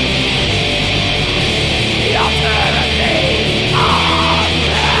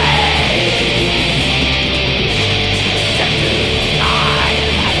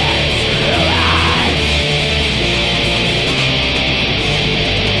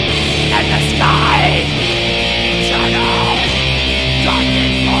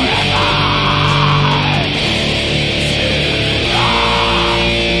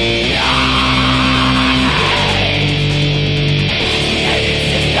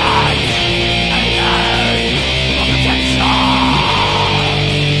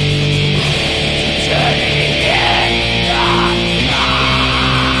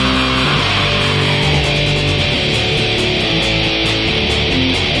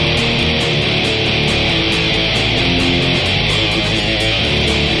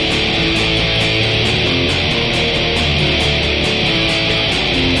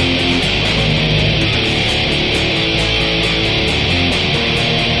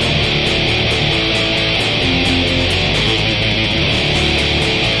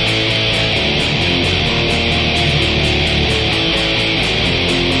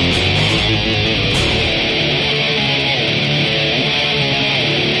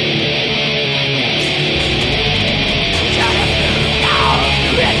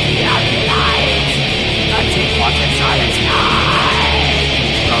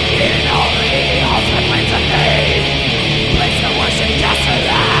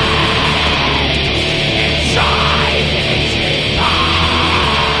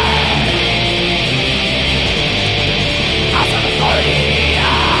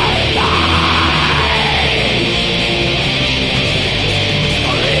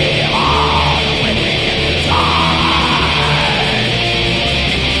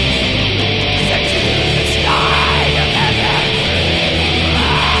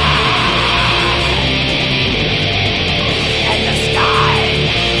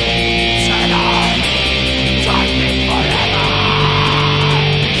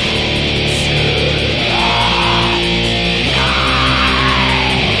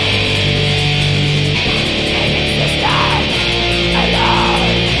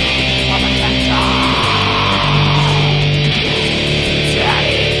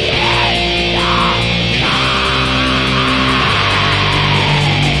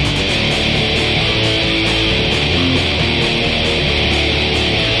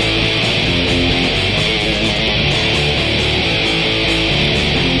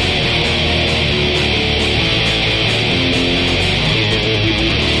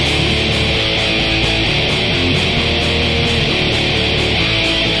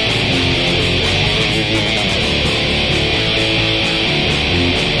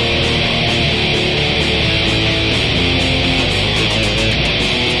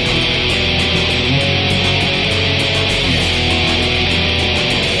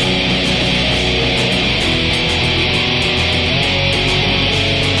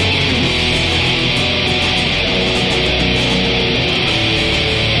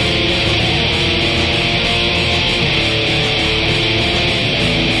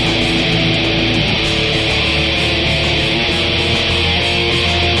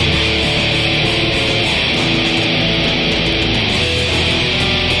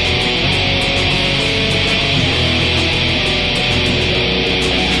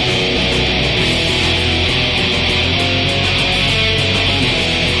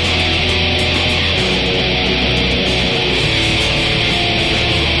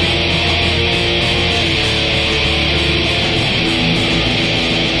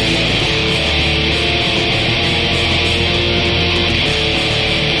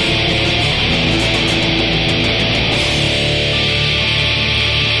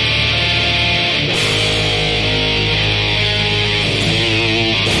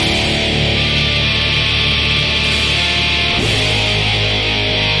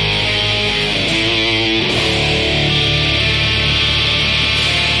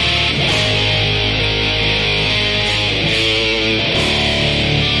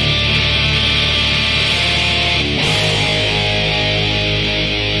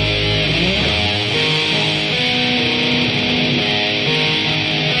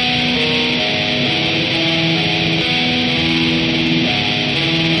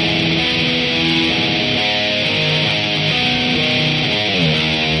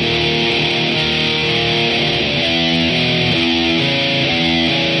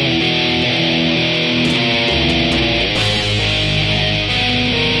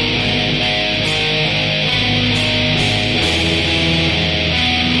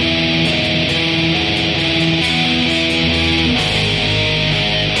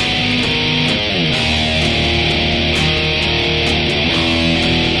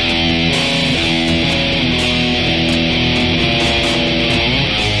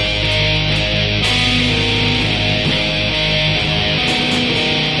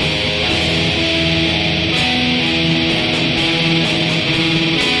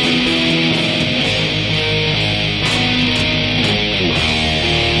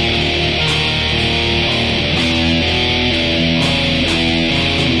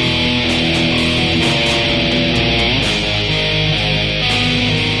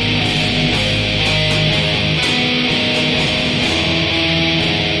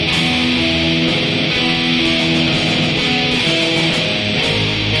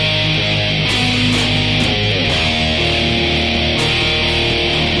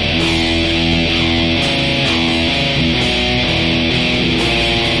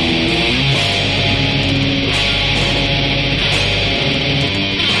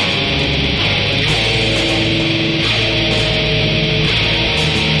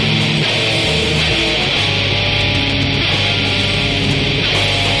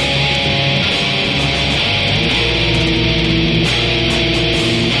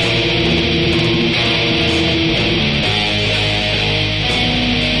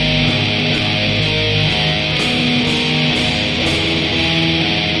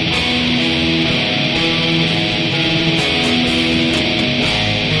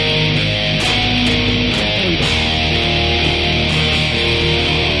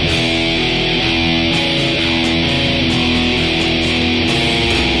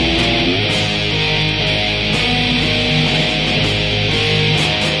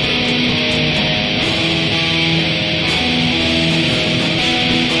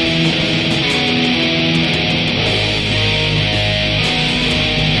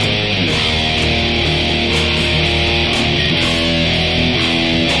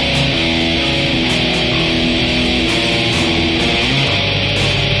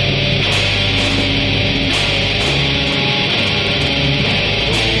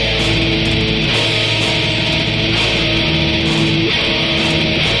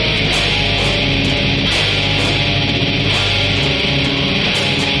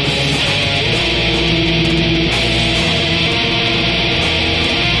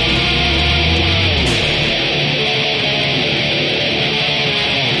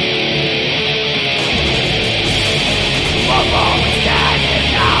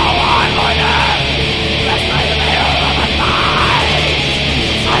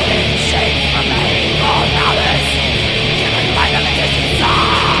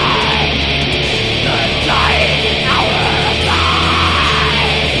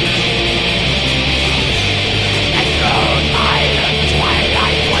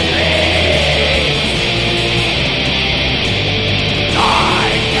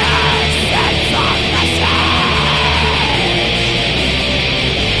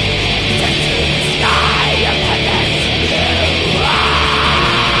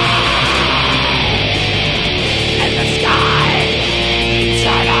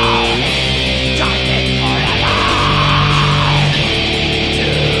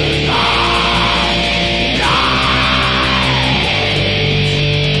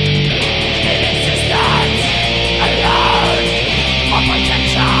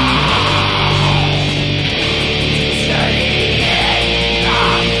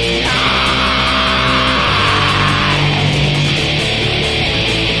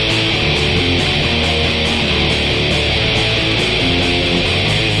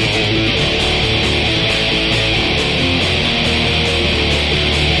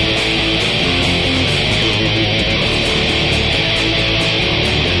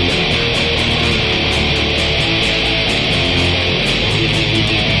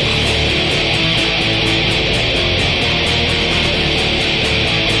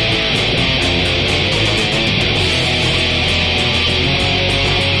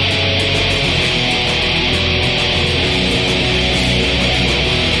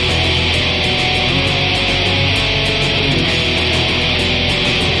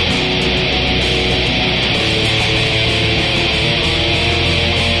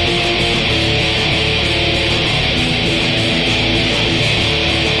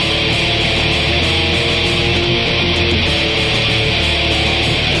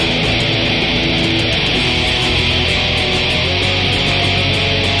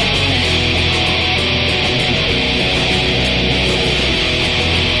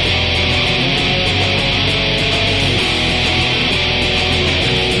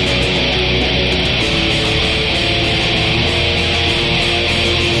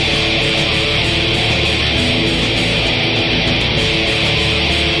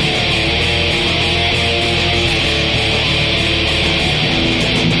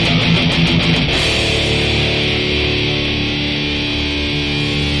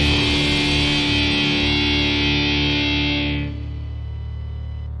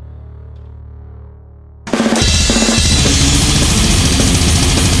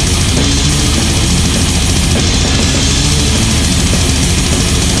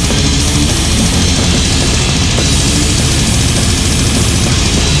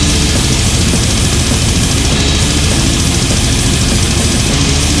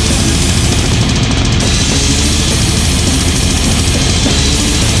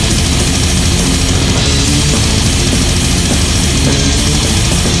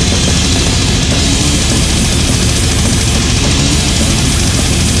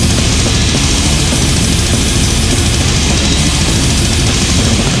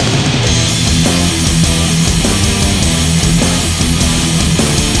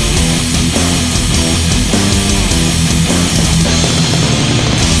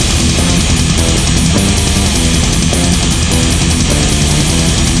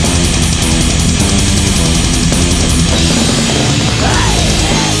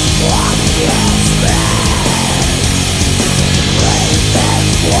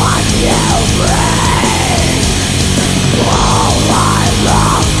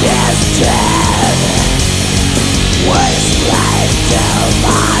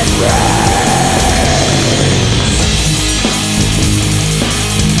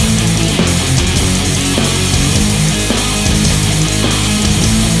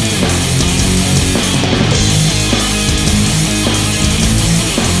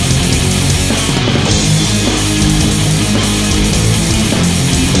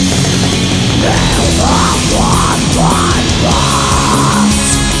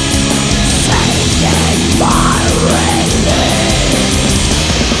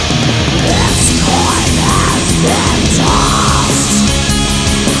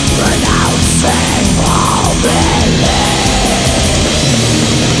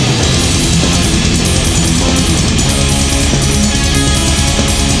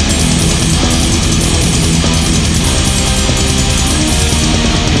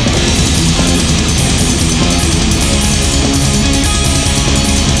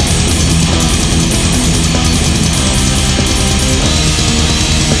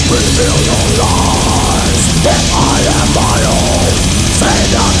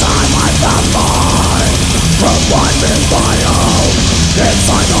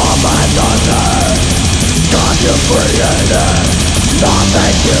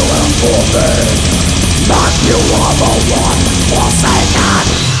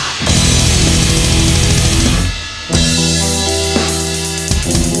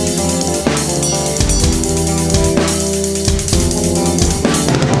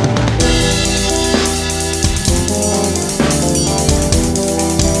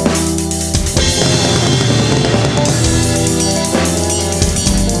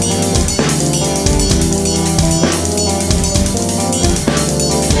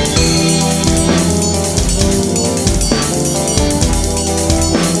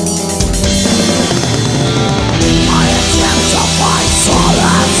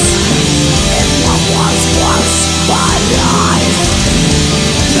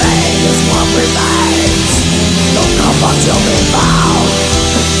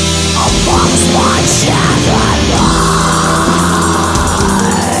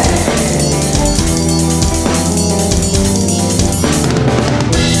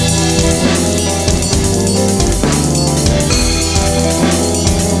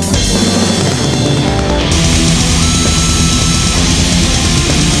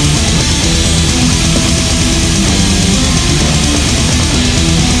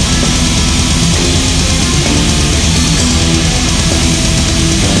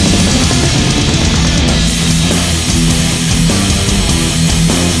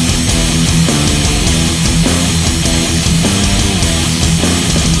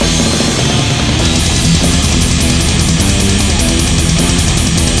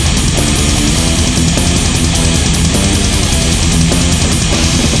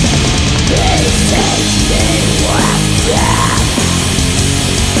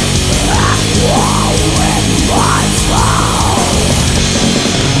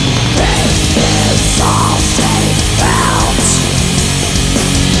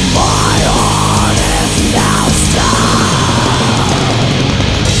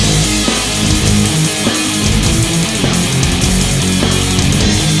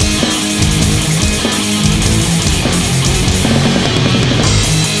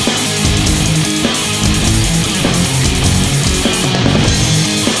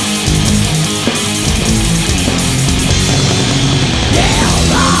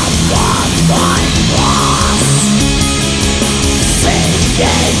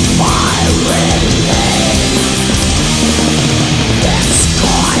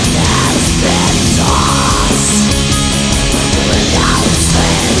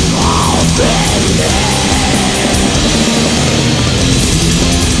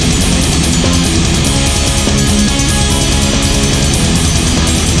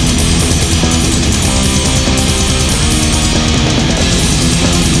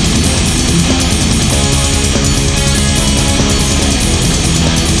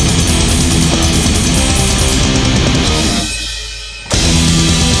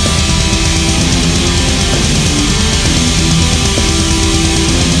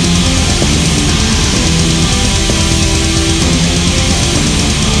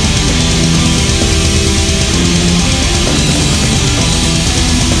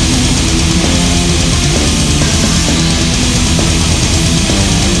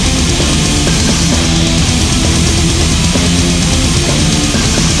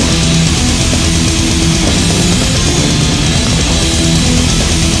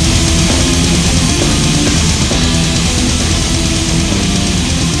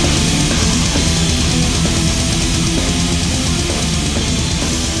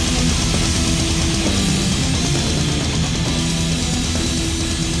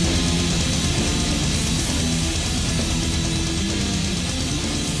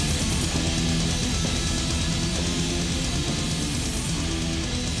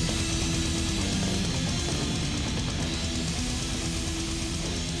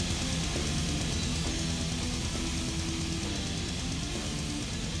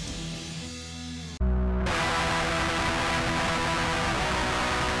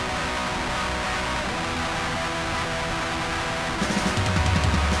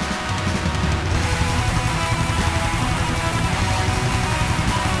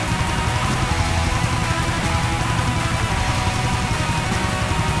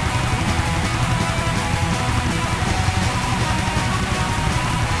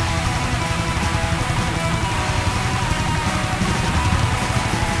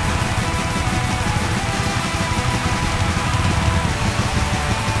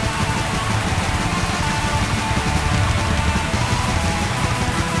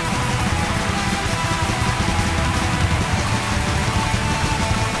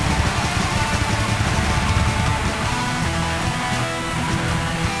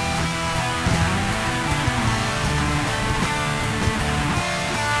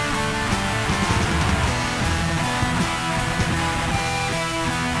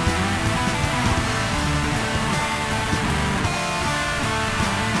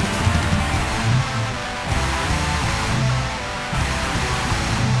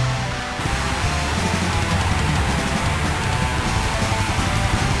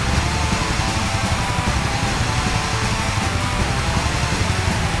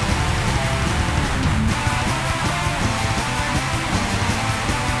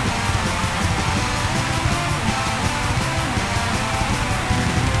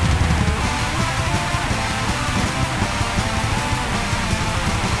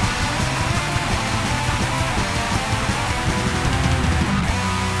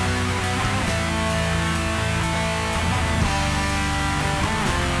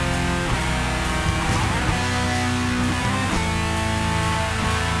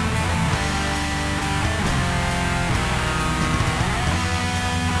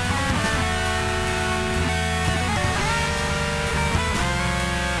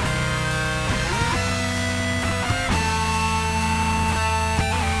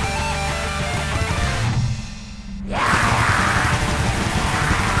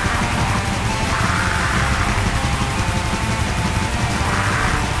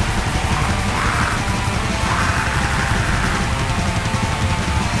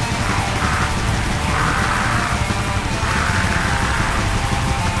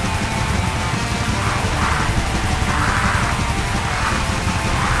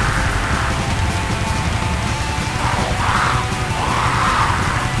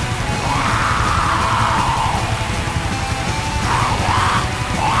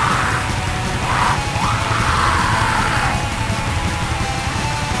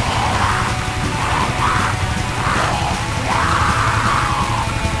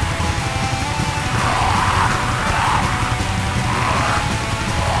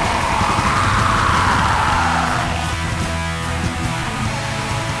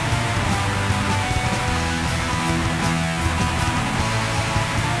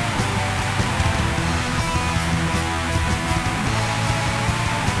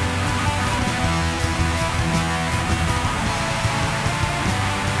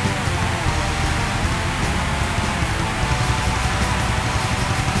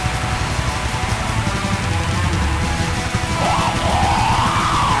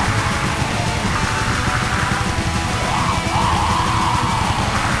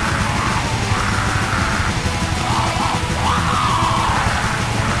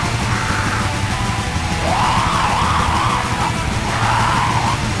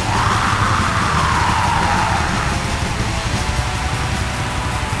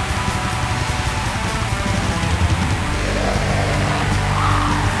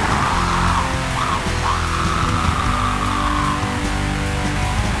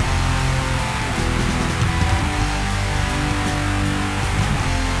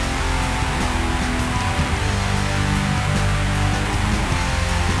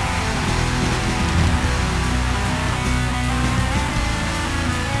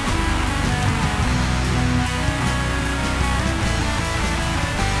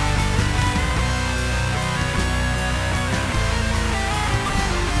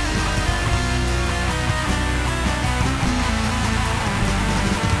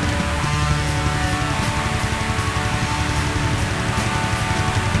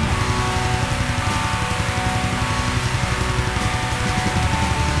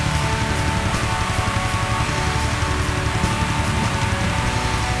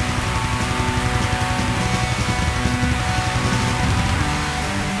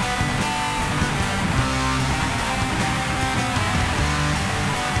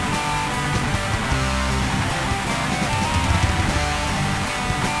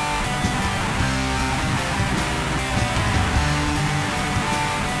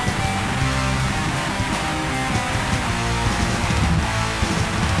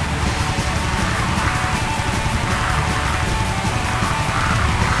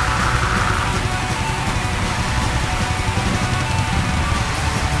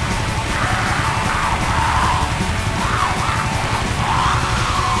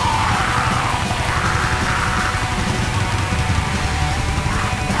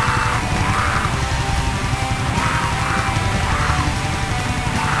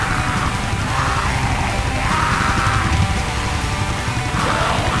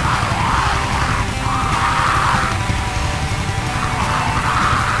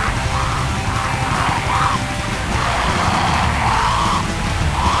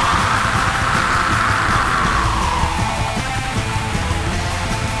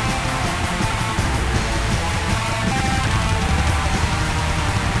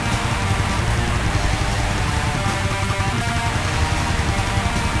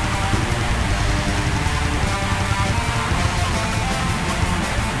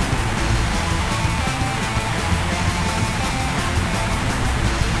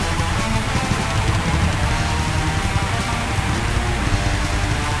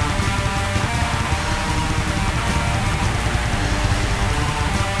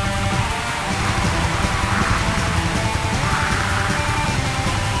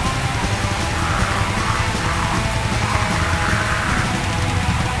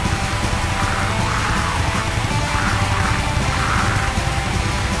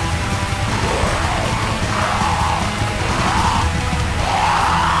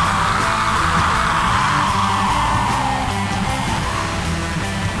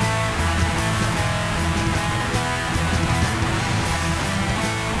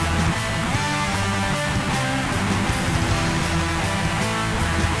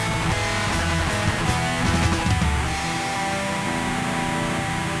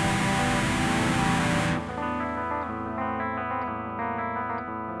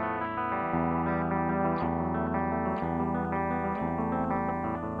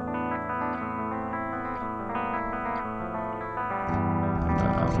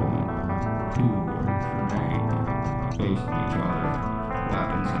Two were grenade, facing each other,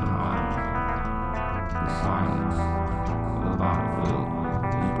 weapons in hand. The silence of the battlefield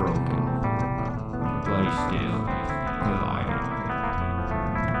was broken, but the place still collided.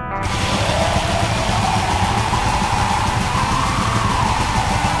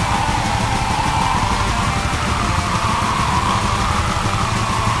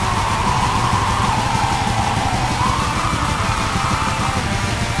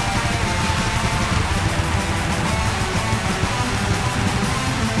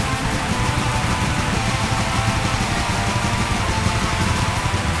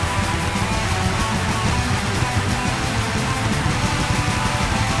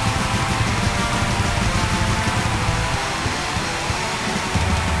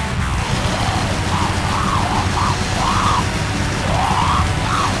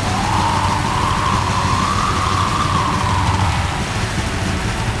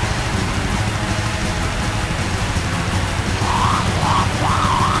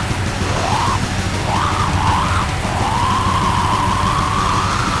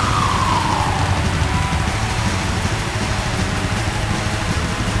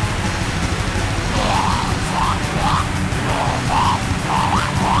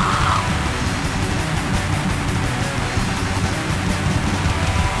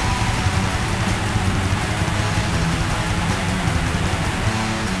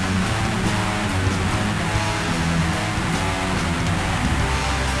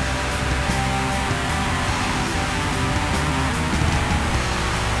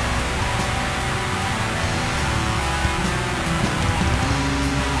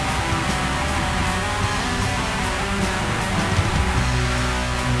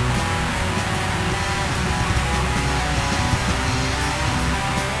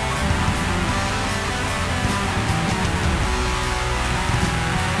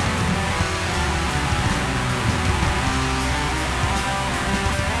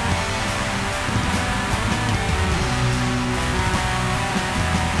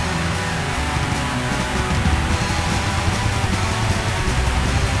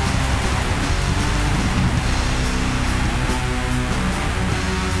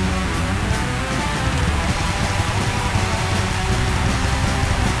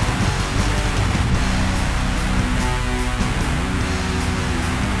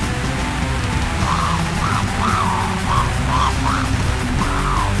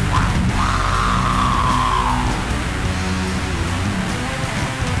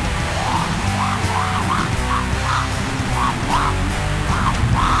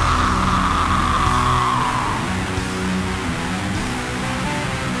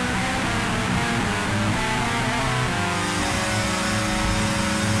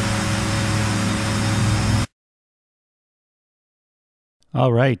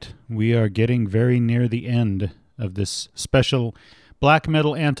 All right, we are getting very near the end of this special Black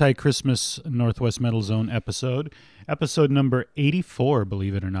Metal Anti-Christmas Northwest Metal Zone episode. Episode number 84,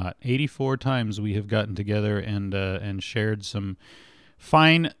 believe it or not. 84 times we have gotten together and shared some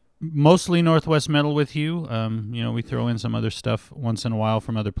fine, mostly Northwest metal with you. We throw in some other stuff once in a while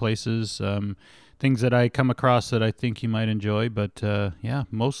from other places, things that I come across that I think you might enjoy. But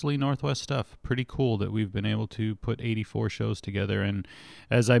mostly Northwest stuff. Pretty cool that we've been able to put 84 shows together. And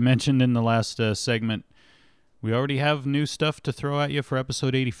as I mentioned in the last segment, we already have new stuff to throw at you for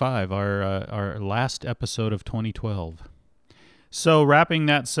episode 85, our last episode of 2012. So wrapping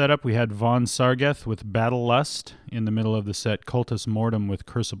that setup, we had Von Sargeth with Battle Lust. In the middle of the set, Cultus Mortem with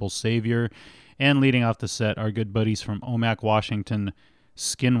Crucible Savior. And leading off the set, our good buddies from Omak, Washington,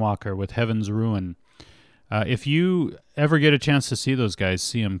 Skinwalker with Heaven's Ruin. If you ever get a chance to see those guys,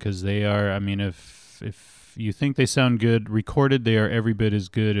 see them, because they are, if you think they sound good recorded, they are every bit as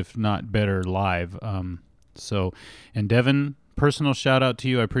good, if not better, live. And Devin, personal shout out to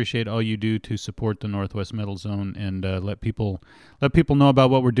you. I appreciate all you do to support the Northwest Metal Zone and let people know about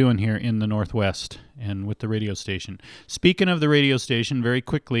what we're doing here in the Northwest and with the radio station. Speaking of the radio station, very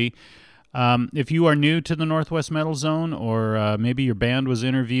quickly, if you are new to the Northwest Metal Zone, or maybe your band was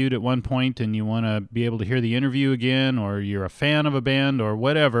interviewed at one point and you want to be able to hear the interview again, or you're a fan of a band or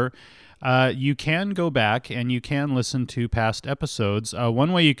whatever, you can go back and you can listen to past episodes.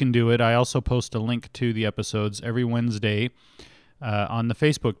 One way you can do it, I also post a link to the episodes every Wednesday on the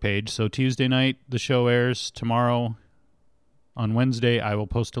Facebook page. So Tuesday night, the show airs. Tomorrow, on Wednesday, I will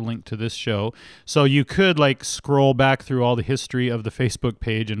post a link to this show. So you could like scroll back through all the history of the Facebook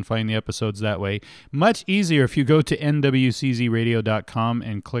page and find the episodes that way. Much easier if you go to nwczradio.com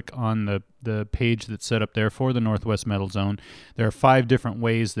and click on the page that's set up there for the Northwest Metal Zone. There are 5 different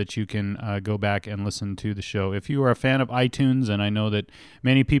ways that you can go back and listen to the show. If you are a fan of iTunes, and I know that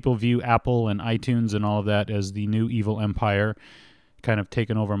many people view Apple and iTunes and all of that as the new evil empire, kind of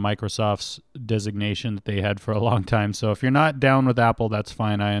taken over Microsoft's designation that they had for a long time. So if you're not down with Apple, that's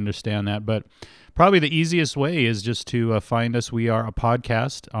fine. I understand that. But probably the easiest way is just to find us. We are a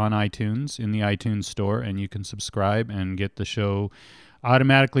podcast on iTunes, in the iTunes store, and you can subscribe and get the show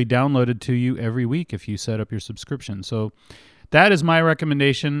automatically downloaded to you every week if you set up your subscription. So that is my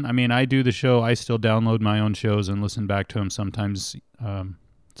recommendation. I mean, I do the show. I still download my own shows and listen back to them sometimes.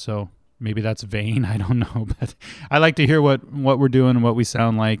 So maybe that's vain. I don't know. But I like to hear what we're doing and what we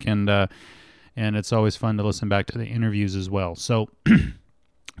sound like. And it's always fun to listen back to the interviews as well. So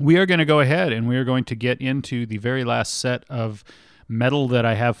we are going to go ahead and we are going to get into the very last set of metal that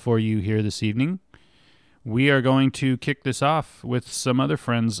I have for you here this evening. We are going to kick this off with some other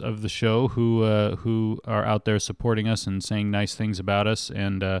friends of the show who are out there supporting us and saying nice things about us,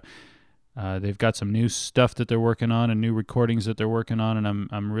 and they've got some new stuff that they're working on and new recordings that they're working on, and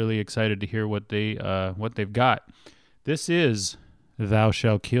I'm really excited to hear what they've got. This is Thou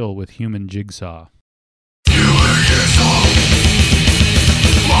Shalt Kill with Human Jigsaw. Creator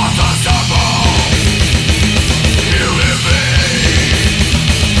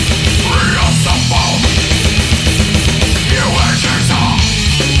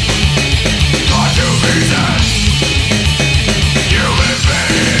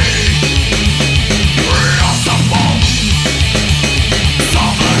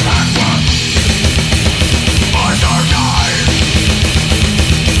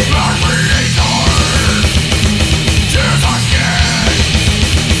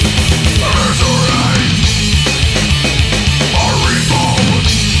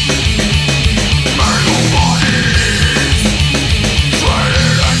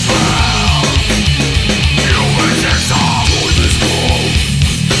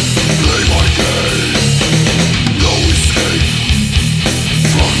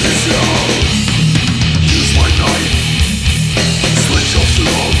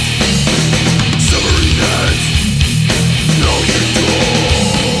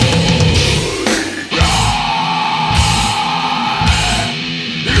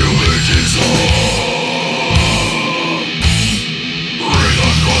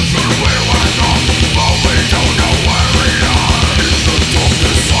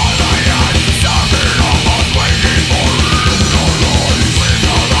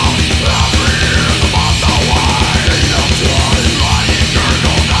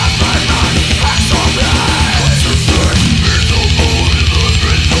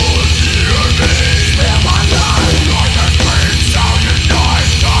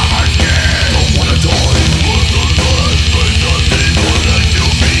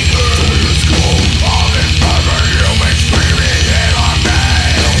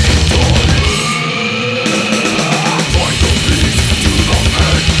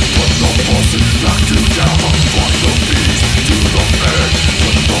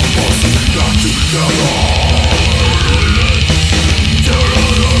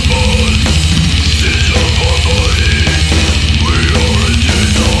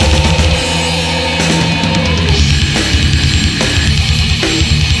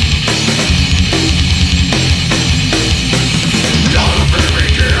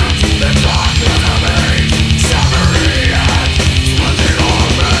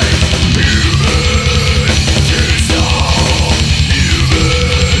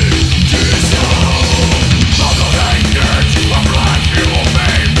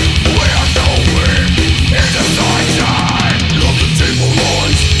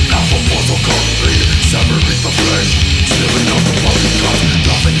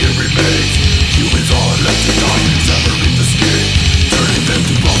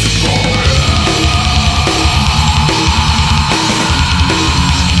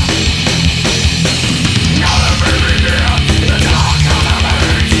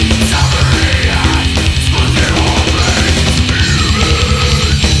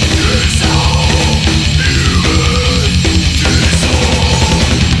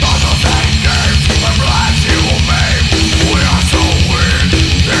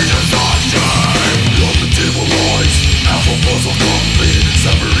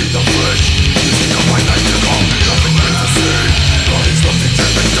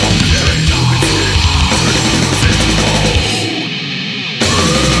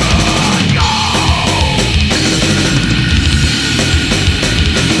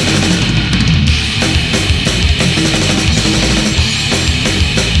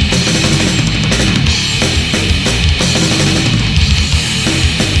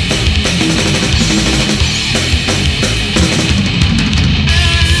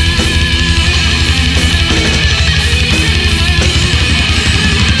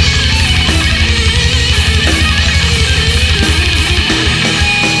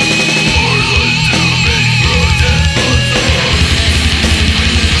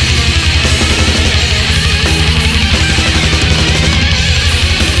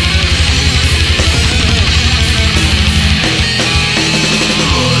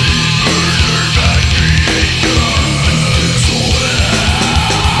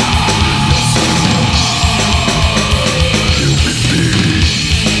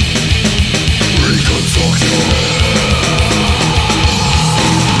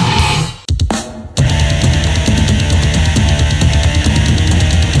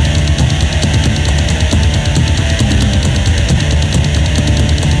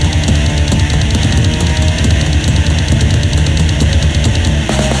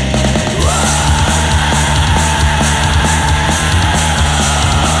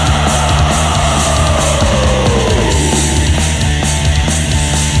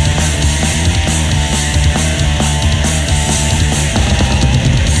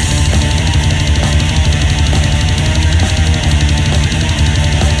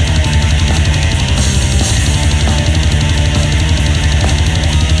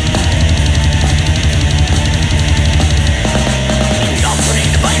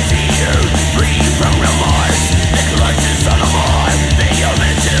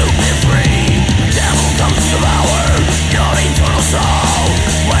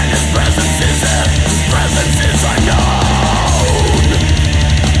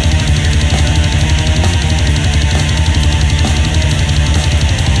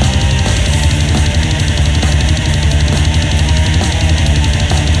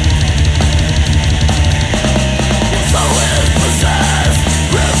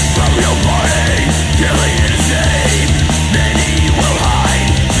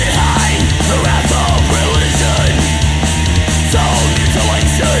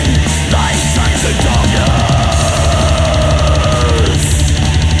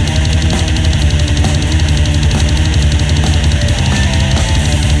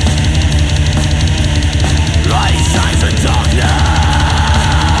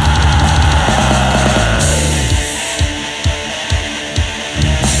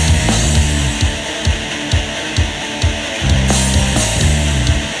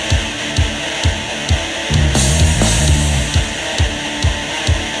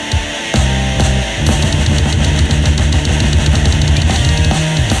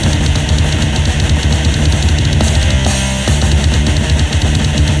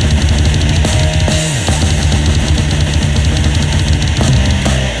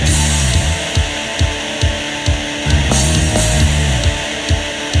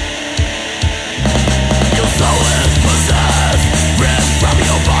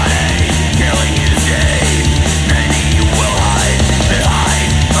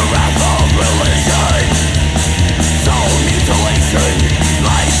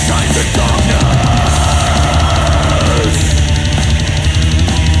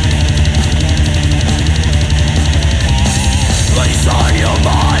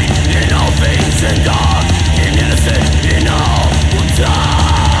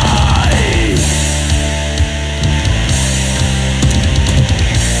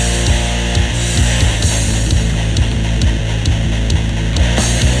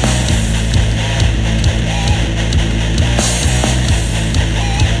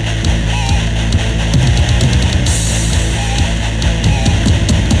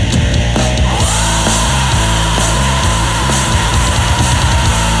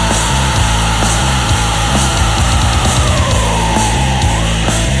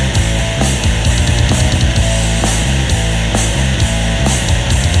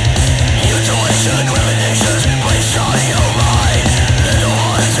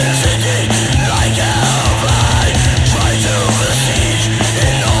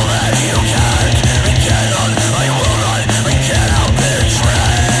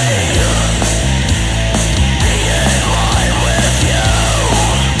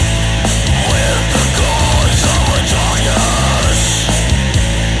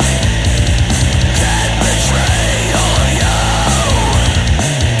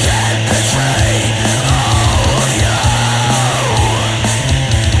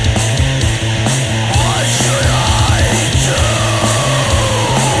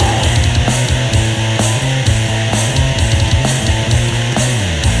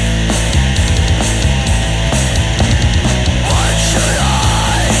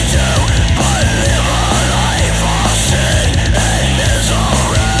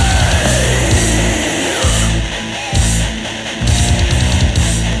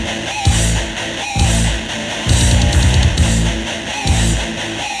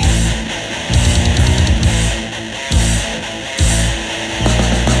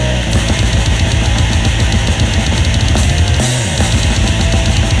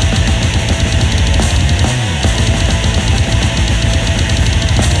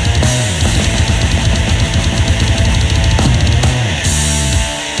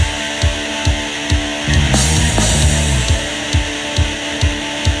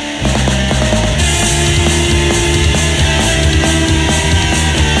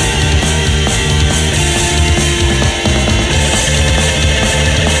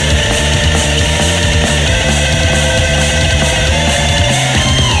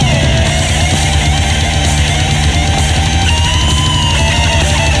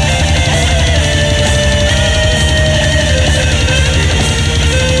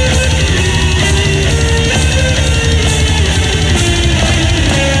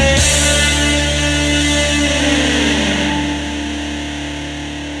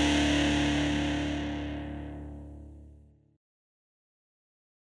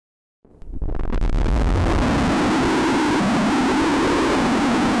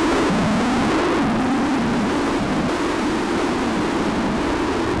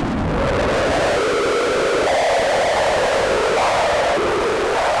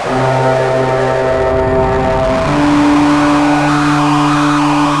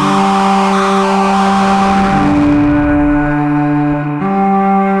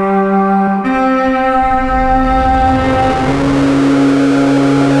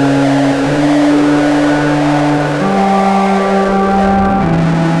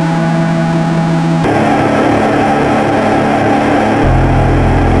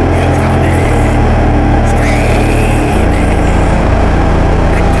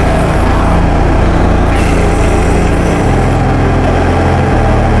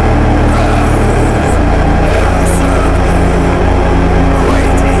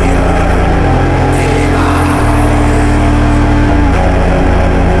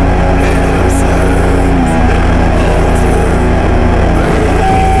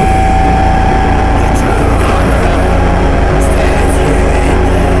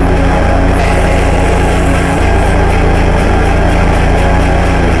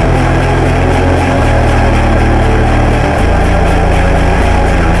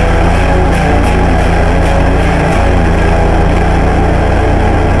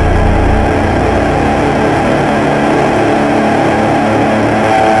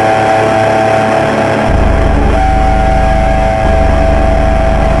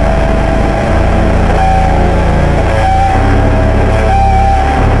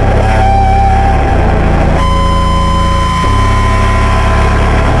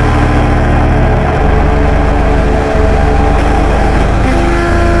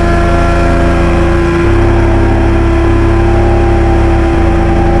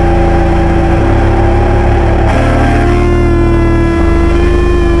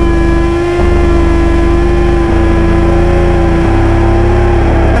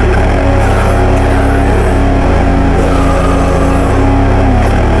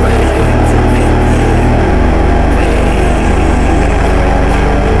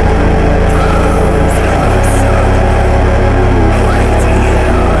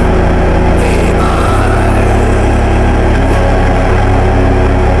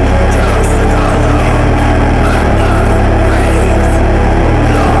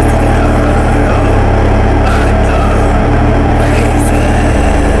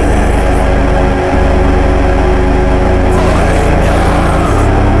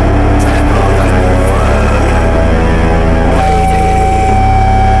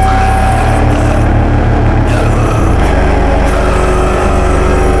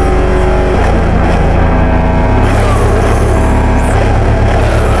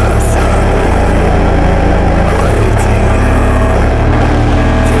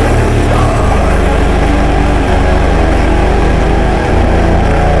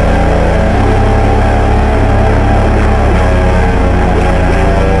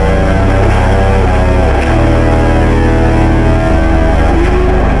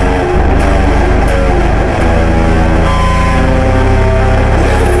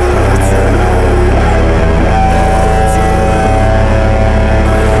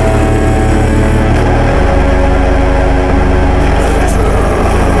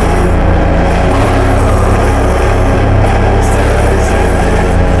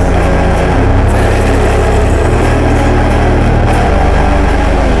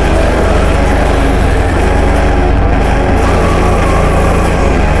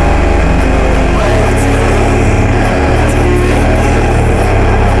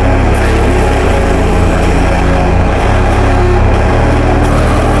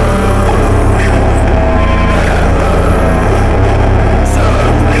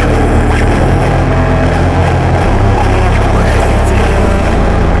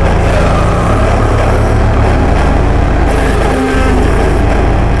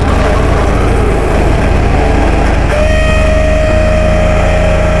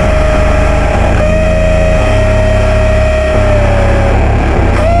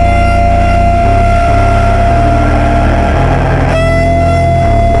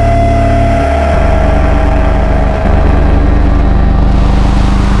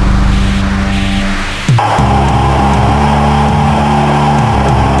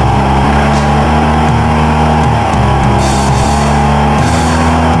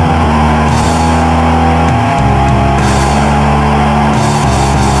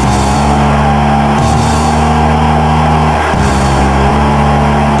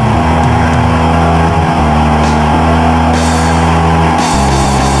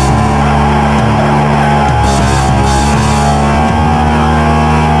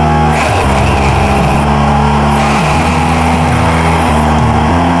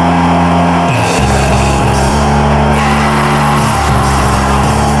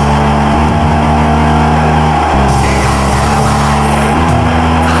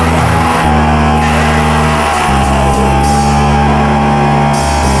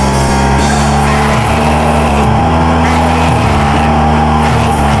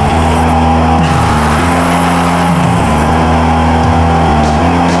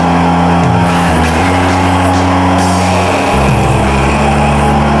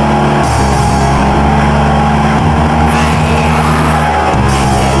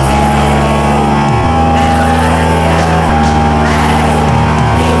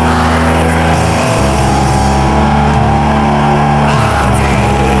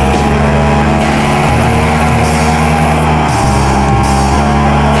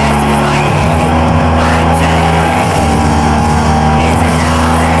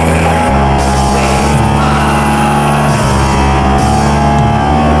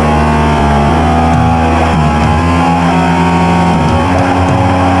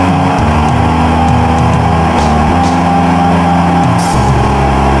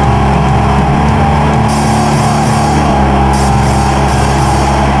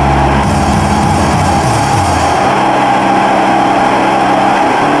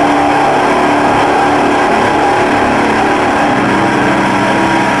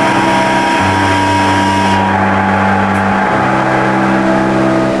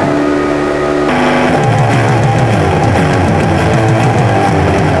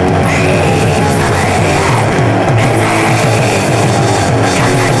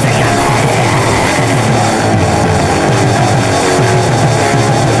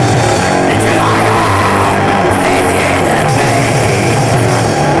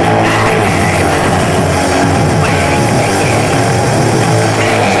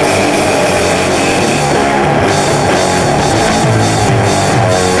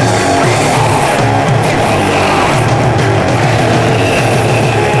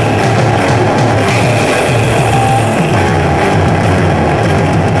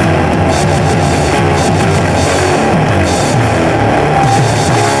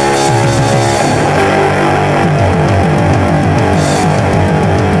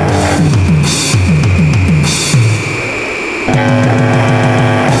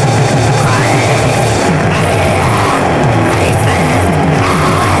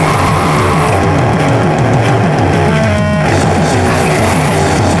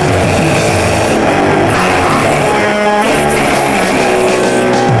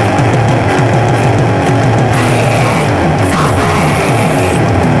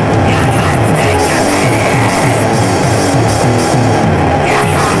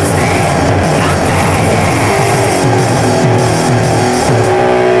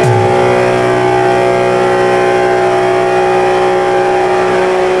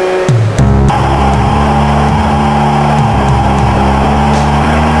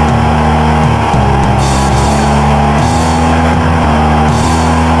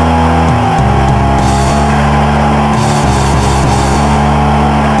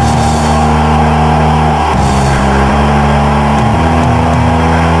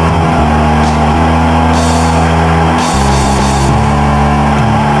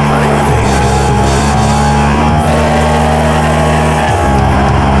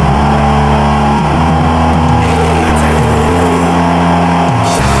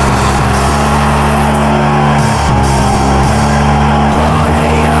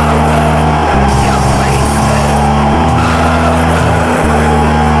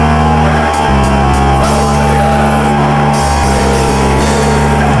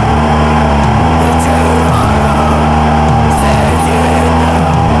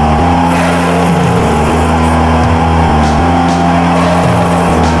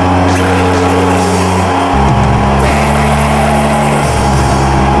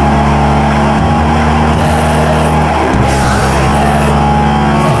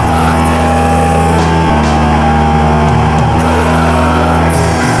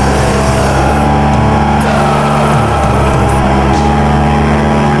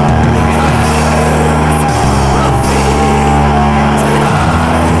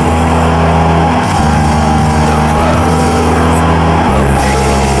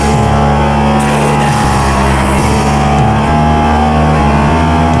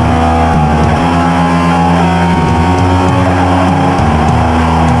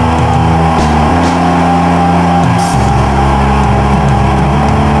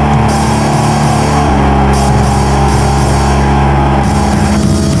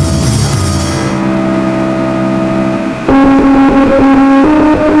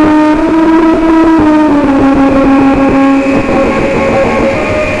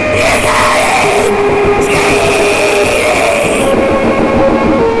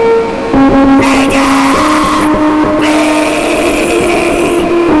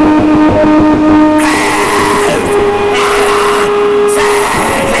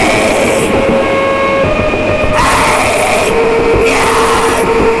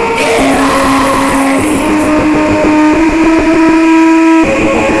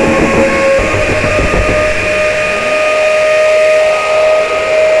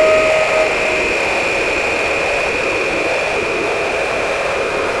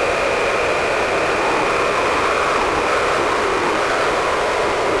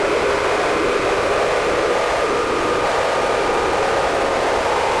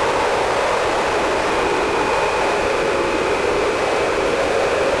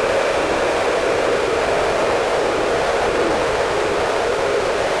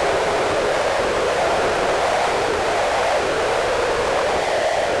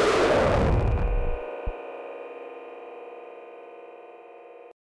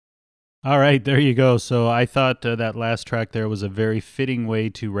All right, there you go. So I thought that last track there was a very fitting way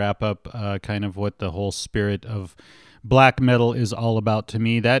to wrap up kind of what the whole spirit of black metal is all about to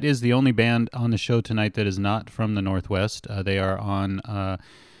me. That is the only band on the show tonight that is not from the Northwest. They are on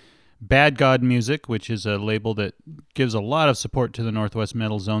Bad God Music, which is a label that gives a lot of support to the Northwest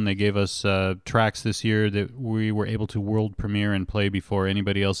Metal Zone. They gave us tracks this year that we were able to world premiere and play before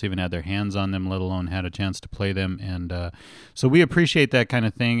anybody else even had their hands on them, let alone had a chance to play them. And so we appreciate that kind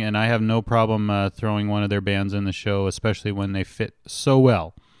of thing, and I have no problem throwing one of their bands in the show, especially when they fit so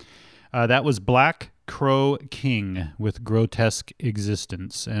well. That was Black Crow King with Grotesque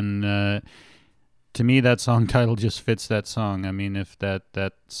Existence. And to me, that song title just fits that song. I mean, if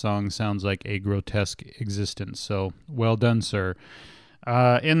that song sounds like a grotesque existence. So, well done, sir.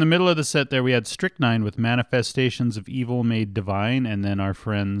 In the middle of the set there, we had Strychnine with Manifestations of Evil Made Divine, and then our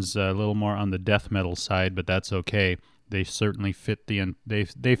friends a little more on the death metal side, but that's okay. They certainly fit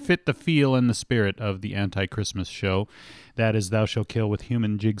they fit the feel and the spirit of the anti-Christmas show. That is Thou Shalt Kill with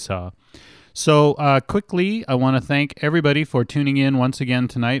Human Jigsaw. So quickly, I want to thank everybody for tuning in once again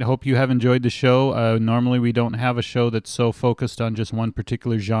tonight. Hope you have enjoyed the show. Normally, we don't have a show that's so focused on just one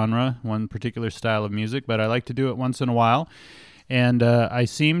particular genre, one particular style of music, but I like to do it once in a while. And I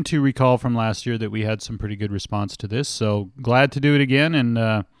seem to recall from last year that we had some pretty good response to this, so glad to do it again.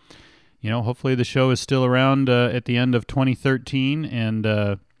 And, hopefully the show is still around at the end of 2013,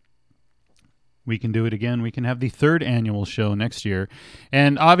 and we can do it again. We can have the third annual show next year.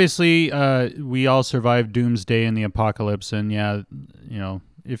 And obviously, we all survived Doomsday and the Apocalypse. And yeah,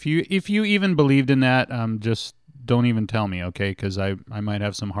 if you even believed in that, just don't even tell me, okay? Because I might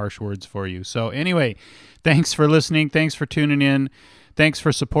have some harsh words for you. So anyway, thanks for listening. Thanks for tuning in. Thanks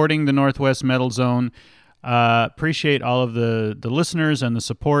for supporting the Northwest Metal Zone. Appreciate all of the listeners and the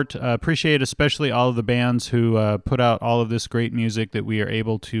support. Appreciate especially all of the bands who put out all of this great music that we are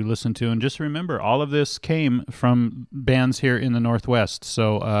able to listen to. And just remember, all of this came from bands here in the Northwest.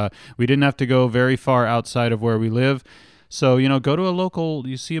 So we didn't have to go very far outside of where we live. So, go to a local,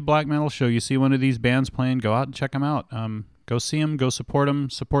 you see a black metal show, you see one of these bands playing, go out and check them out. Go see them, go support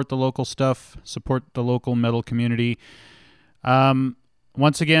them, support the local stuff, support the local metal community.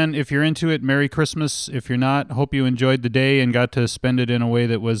 Once again, if you're into it, Merry Christmas. If you're not, hope you enjoyed the day and got to spend it in a way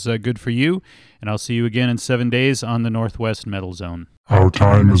that was good for you. And I'll see you again in 7 days on the Northwest Metal Zone. Our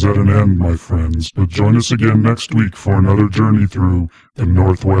time is at an end, my friends, but join us again next week for another journey through the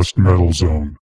Northwest Metal Zone.